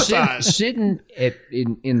traumatized. Sitting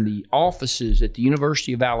in the offices at the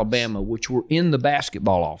University of Alabama, which were in the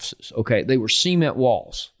basketball offices, okay, they were cement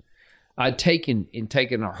walls. I'd taken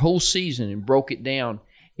our whole season and broke it down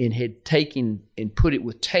and had taken and put it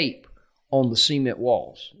with tape on the cement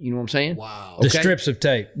walls. You know what I'm saying? Wow. The strips of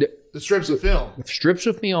tape. The strips of film. Strips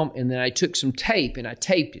of film, and then I took some tape and I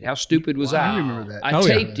taped it. How stupid was I? I remember that. I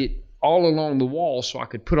taped it all along the wall so I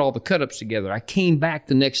could put all the cut-ups together. I came back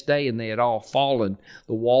the next day and they had all fallen.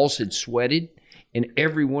 The walls had sweated, and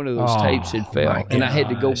every one of those tapes had fell. And I had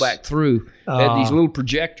to go back through. I had these little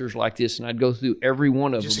projectors like this, and I'd go through every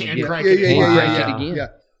one of Just them. hand and crank get- it. hand crank yeah. it again. Yeah.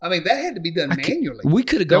 That had to be done manually. We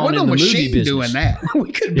could have There gone wasn't in no the movie machine business. doing that.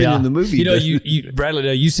 We could have been in the movie You know, business. you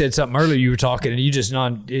Bradley, you said something earlier. You were talking, and you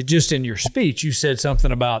just in your speech, you said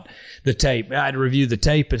something about the tape. I'd review the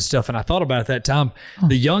tape and stuff, and I thought about it at that time.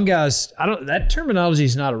 The young guys, that terminology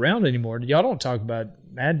is not around anymore. Y'all don't talk about,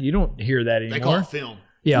 Matt. You don't hear that anymore. They call it film.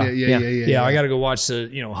 Yeah. Yeah. I got to go watch the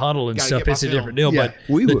huddle and Gotta stuff. get my It's a film. different deal. Yeah.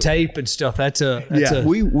 But the tape and stuff, that's a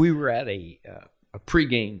We were at a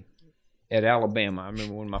pregame at Alabama. I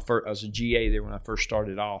remember I was a GA there when I first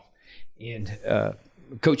started off, and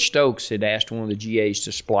Coach Stokes had asked one of the GAs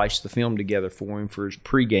to splice the film together for him for his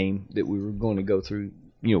pregame that we were going to go through,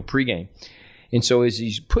 pregame. And so as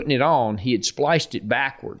he's putting it on, he had spliced it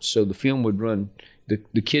backwards so the film would run.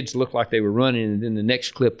 The kids looked like they were running, and then the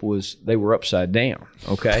next clip was they were upside down.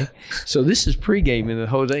 Okay, so this is pregame and the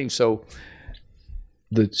whole thing. So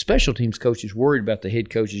the special teams coach is worried about the head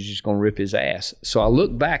coach is just going to rip his ass. So I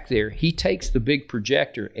look back there. He takes the big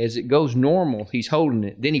projector. As it goes normal, he's holding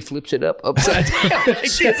it. Then he flips it up upside down.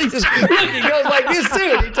 He goes like this,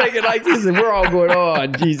 too. And he take it like this, and we're all going, oh,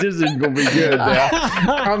 geez, this isn't going to be good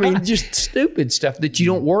now. Just stupid stuff that you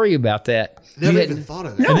don't worry about that. Never even thought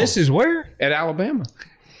of that. And this is where? At Alabama.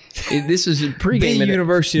 This is a pregame. The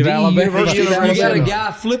University of Alabama. University of You got a Alabama.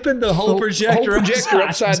 guy flipping the whole projector,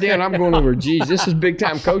 upside down. I'm going over, geez, this is big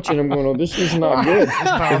time coaching. I'm going, oh, this is not good.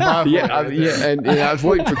 And I was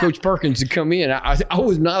waiting for Coach Perkins to come in. I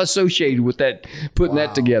was not associated with that, putting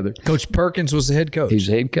that together. Coach Perkins was the head coach. He was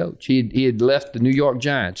the head coach. He had left the New York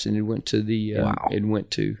Giants and he went to the.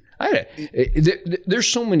 There's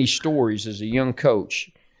so many stories as a young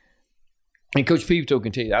coach, and Coach Peveto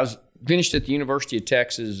can tell you. I was finished at the University of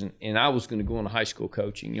Texas, and I was going to go into high school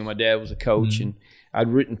coaching. My dad was a coach, and I'd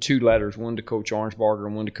written 2 letters, one to Coach Arnsbarger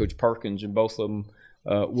and one to Coach Perkins, and both of them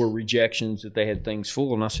were rejections that they had things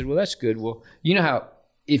full. And I said, well, that's good. Well, you know how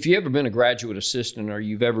if you've ever been a graduate assistant or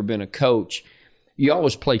you've ever been a coach, you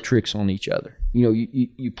always play tricks on each other.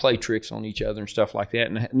 You play tricks on each other and stuff like that.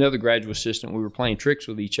 And another graduate assistant, we were playing tricks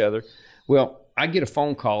with each other. Well, I get a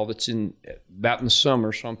phone call that's about in the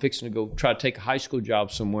summer, so I'm fixing to go try to take a high school job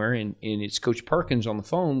somewhere, and it's Coach Perkins on the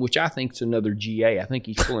phone, which I think is another GA. I think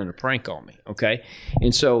he's pulling a prank on me, okay?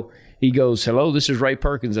 And so he goes, hello, this is Ray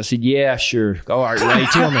Perkins. I said, yeah, sure. All right, Ray,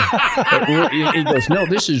 tell me. He goes, no,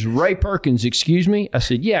 this is Ray Perkins. Excuse me? I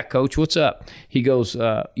said, yeah, Coach, what's up? He goes,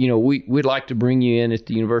 we'd like to bring you in at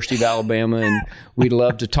the University of Alabama, and we'd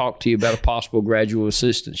love to talk to you about a possible graduate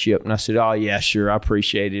assistantship. And I said, oh, yeah, sure, I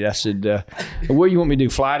appreciate it. I said, what do you want me to do?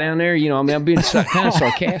 Fly down there? You know, I mean, I'm being kind of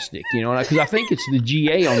sarcastic, you know, because I think it's the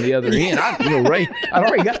GA on the other end. Ray, I'd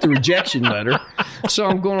already got the rejection letter. So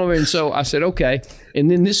I'm going over, and so I said, okay. And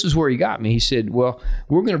then this is where he got me. He said, well,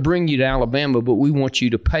 we're going to bring you to Alabama, but we want you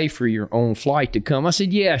to pay for your own flight to come. I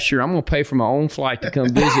said, yeah, sure. I'm going to pay for my own flight to come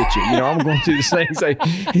visit you. You know, I'm going through the same thing.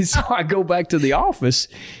 And so I go back to the office,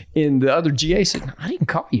 and the other GA said, I didn't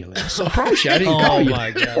call you, Les. I promise you, I didn't call you. Oh,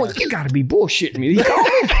 my God. Well, you got to be bullshitting me. You called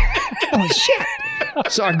me? Oh,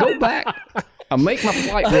 shit. So I go back. I make my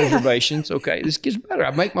flight reservations. Okay, this gets better.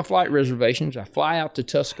 I make my flight reservations. I fly out to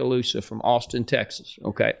Tuscaloosa from Austin, Texas.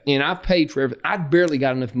 Okay, and I paid for everything. I barely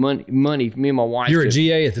got enough money. Me and my wife. You're a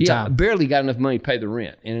GA at the time. I barely got enough money to pay the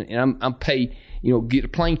rent, and I'm paid. You know, get a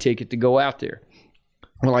plane ticket to go out there.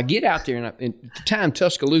 Well, I get out there, and at the time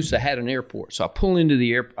Tuscaloosa had an airport, so I pull into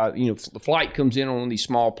the airport. You know, the flight comes in on one of these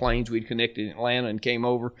small planes. We'd connected in Atlanta and came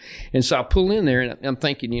over, and so I pull in there, and I'm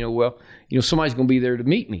thinking, somebody's going to be there to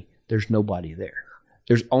meet me. There's nobody there.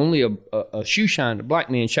 There's only a shoe shine, a black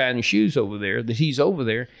man shining shoes over there, that he's over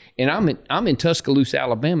there. And I'm in Tuscaloosa,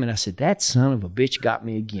 Alabama. And I said, that son of a bitch got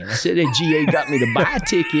me again. I said, that GA got me to buy a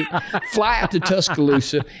ticket, fly out to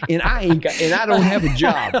Tuscaloosa, and I don't have a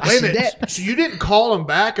job. Wait a minute. So you didn't call him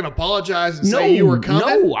back and apologize and say you were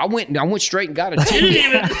coming? No, I went straight and got a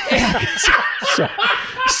ticket.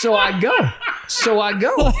 So I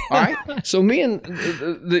go. All right. So me and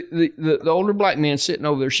the older black man sitting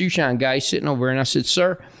over there, shoe shine guy, sitting over there, and I said,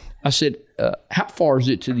 sir, how far is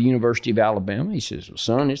it to the University of Alabama? He says, well,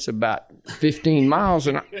 son, it's about 15 miles.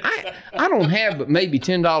 And I don't have but maybe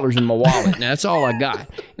 $10 in my wallet. Now, that's all I got.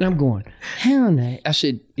 And I'm going, I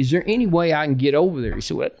said, is there any way I can get over there? He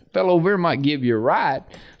said, well, that fellow over there might give you a ride.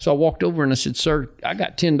 So I walked over and I said, sir, I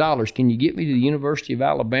got $10. Can you get me to the University of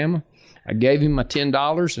Alabama? I gave him my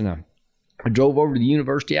 $10, and I drove over to the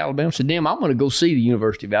University of Alabama. Said, damn, I'm going to go see the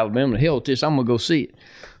University of Alabama. The hell with this, I'm going to go see it.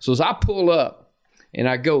 So as I pull up and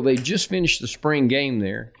I go, they just finished the spring game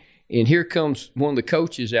there. And here comes one of the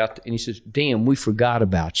coaches out, and he says, damn, we forgot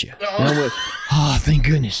about you. And I went, oh, thank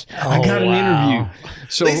goodness. I got an interview.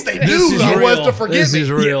 So at least they knew I was to forget this me. Is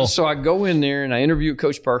real. Yeah, so I go in there, and I interview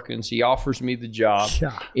Coach Perkins. He offers me the job.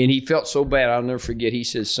 Yeah. And he felt so bad, I'll never forget. He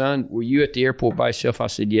says, son, were you at the airport by yourself? I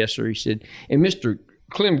said, yes, sir. He said, and Mr.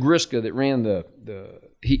 Clem Griska that ran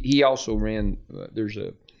he also ran, there's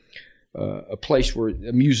a place where,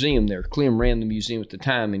 a museum there. Clem ran the museum at the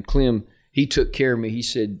time, and Clem, he took care of me. He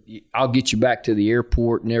said, I'll get you back to the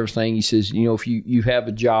airport and everything. He says, if you have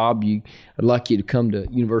a job, I'd like you to come to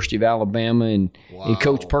University of Alabama. And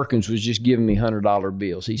Coach Perkins was just giving me $100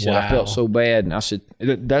 bills. He said, I felt so bad. And I said,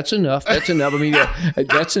 that's enough. That's enough. I mean,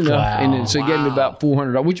 that's enough. Wow. And so he gave me about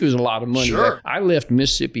 $400, which was a lot of money. Sure. I left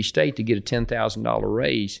Mississippi State to get a $10,000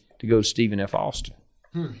 raise to go to Stephen F. Austin.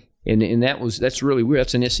 And that's really weird.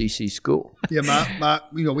 That's an SEC school. Yeah, my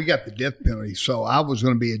we got the death penalty, so I was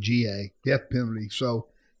going to be a GA, death penalty. So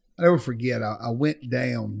I never forget, I went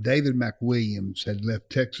down. David McWilliams had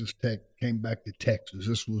left Texas Tech, came back to Texas.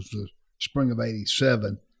 This was the spring of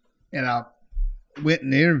 '87, and I went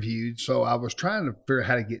and interviewed. So I was trying to figure out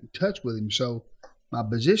how to get in touch with him. So my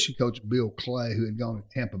position coach, Bill Clay, who had gone to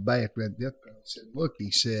Tampa Bay after that death penalty, said, "Look,"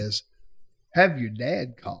 he says, "have your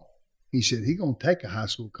dad call." He said, he's going to take a high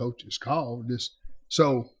school coach's call.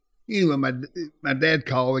 So anyway, my dad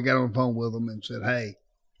called. I got on the phone with him and said, hey,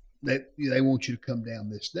 they want you to come down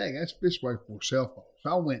this day. That's this way for cell phone. So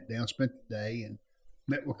I went down, spent the day, and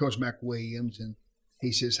met with Coach McWilliams. And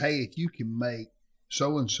he says, hey, if you can make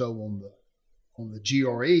so-and-so on the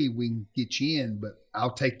GRE, we can get you in, but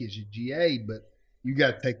I'll take you as a GA, but you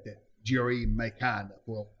got to take that GRE and make high enough.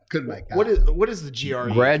 Well, I couldn't make high enough. What is the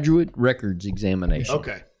GRE? Graduate Records Examination.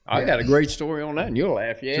 Okay. I got a great story on that, and you'll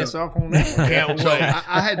laugh your ass off on that one. Can't So wait.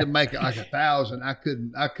 I had to make it like 1,000. I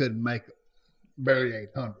couldn't make it, barely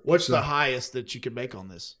 800. What's the highest that you could make on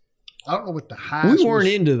this? I don't know what the highest We weren't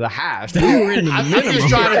was. into the highest. We were into the I'm minimum. just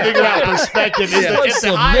trying to figure out perspective. Is What's the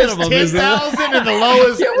the highest minimum, isn't it? 10,000 and the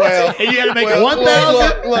lowest, and you had to make it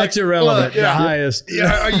 1,000? That's irrelevant. look, yeah. The highest.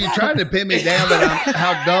 Yeah, are you trying to pin me down that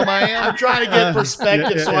how dumb I am? I'm trying to get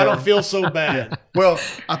perspective so I don't feel so bad. Well,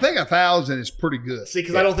 I think 1,000 is pretty good. See,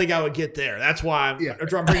 because I don't think I would get there. That's why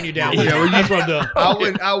I'm bringing you down. Yeah, well, That's what I'm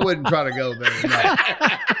doing. I wouldn't try to go there. No.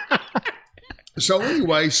 So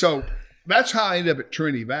anyway, that's how I ended up at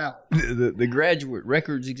Trinity Valley. The Graduate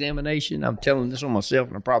Records Examination, I'm telling this on myself,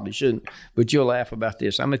 and I probably shouldn't, but you'll laugh about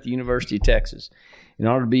this. I'm at the University of Texas. In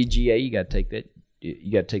order to be GA, you got to take that.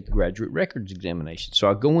 You got to take the Graduate Records Examination. So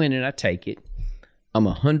I go in and I take it. I'm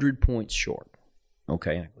 100 points short.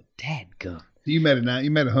 Okay, I go, dadgum. You made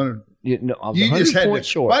 100. I was You 100 just had points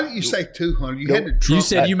to. short. Why didn't you say 200? You had to trump. You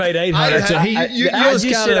said you made 800. So he, I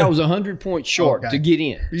just said I was 100 points short Okay. to get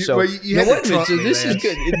in. So you had to wait a minute. trump So me, this man. is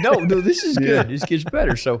good. No, this is good. This gets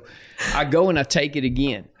better. So I go and I take it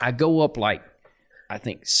again. I go up like, I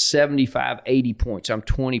think 75, 80 points. I'm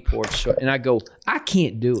 20 points short. And I go, I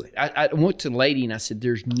can't do it. I went to the lady and I said,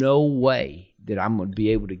 there's no way that I'm going to be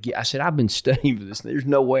able to get. I said, I've been studying for this. There's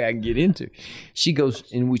no way I can get into it. She goes,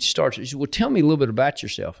 and we start. She said, well, tell me a little bit about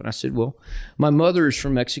yourself. And I said, well, my mother is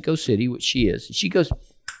from Mexico City, which she is. And she goes,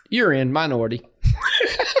 you're in minority.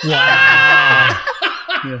 wow.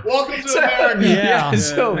 Welcome to America. Yeah.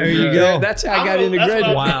 So there you go. That's how I got into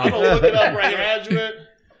graduate. Wow. I'm going to look it up right here. Graduate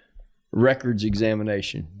Records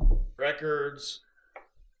examination. records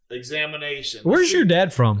examination. Where's your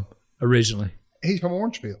dad from originally? He's from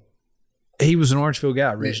Orangeville. He was an Orangeville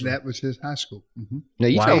guy originally. That was his high school. Mm-hmm. Now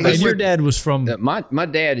you Wow. talk about And your dad was from. my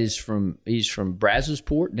dad is from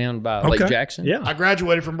Brazosport down by Lake Jackson. Yeah. I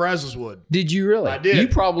graduated from Brazelwood. Did you really? I did. You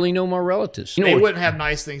probably know my relatives. You know They where, wouldn't have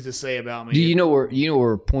nice things to say about me. do you know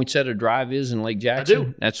where Poinsettia Drive is in Lake Jackson?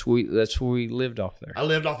 do. That's where we lived off there. I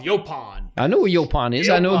lived off Yopon. I know where Yopon is.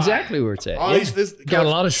 I know Yopon. exactly where it's at. All Yeah. these Got a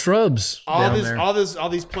lot of shrubs down there. all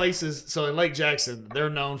these places. So in Lake Jackson, they're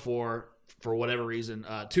known for whatever reason,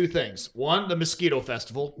 two things. One, the Mosquito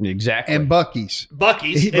Festival. Exactly. And Bucky's.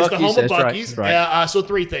 Bucky's. It's the Buc-ee's, home of that's right, Bucky's. right. So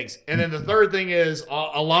three things. And then the third thing is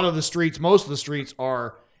a lot of the streets, most of the streets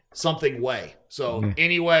are something way. So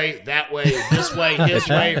anyway, that way, this way, his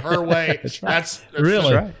way, her way. That's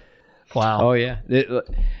Really? right. Wow. Oh yeah.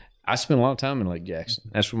 I spent a lot of time in Lake Jackson.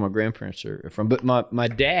 That's where my grandparents are from. But my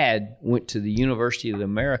dad went to the University of the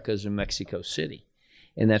Americas in Mexico City.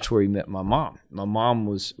 And that's where he met my mom. My mom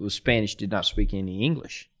was Spanish, did not speak any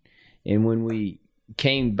English. And when we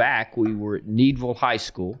came back, we were at Needville High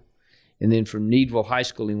School. And then from Needville High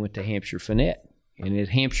School, he went to Hampshire Finette. And at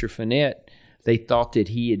Hampshire Finette, they thought that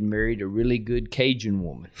he had married a really good Cajun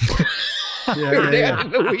woman. Yeah.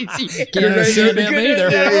 Louisiana. Can't see them either.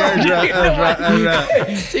 That's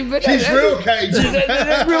right. See, but She's real Cajun.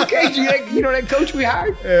 That's real Cajun. You know that coach we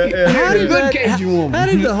hired? How did Good that- Cajun woman. How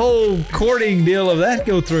did the whole courting deal of that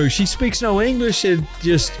go through? She speaks no English. It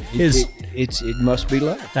just is. It must be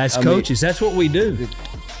love. That's I mean, coaches. That's what we do.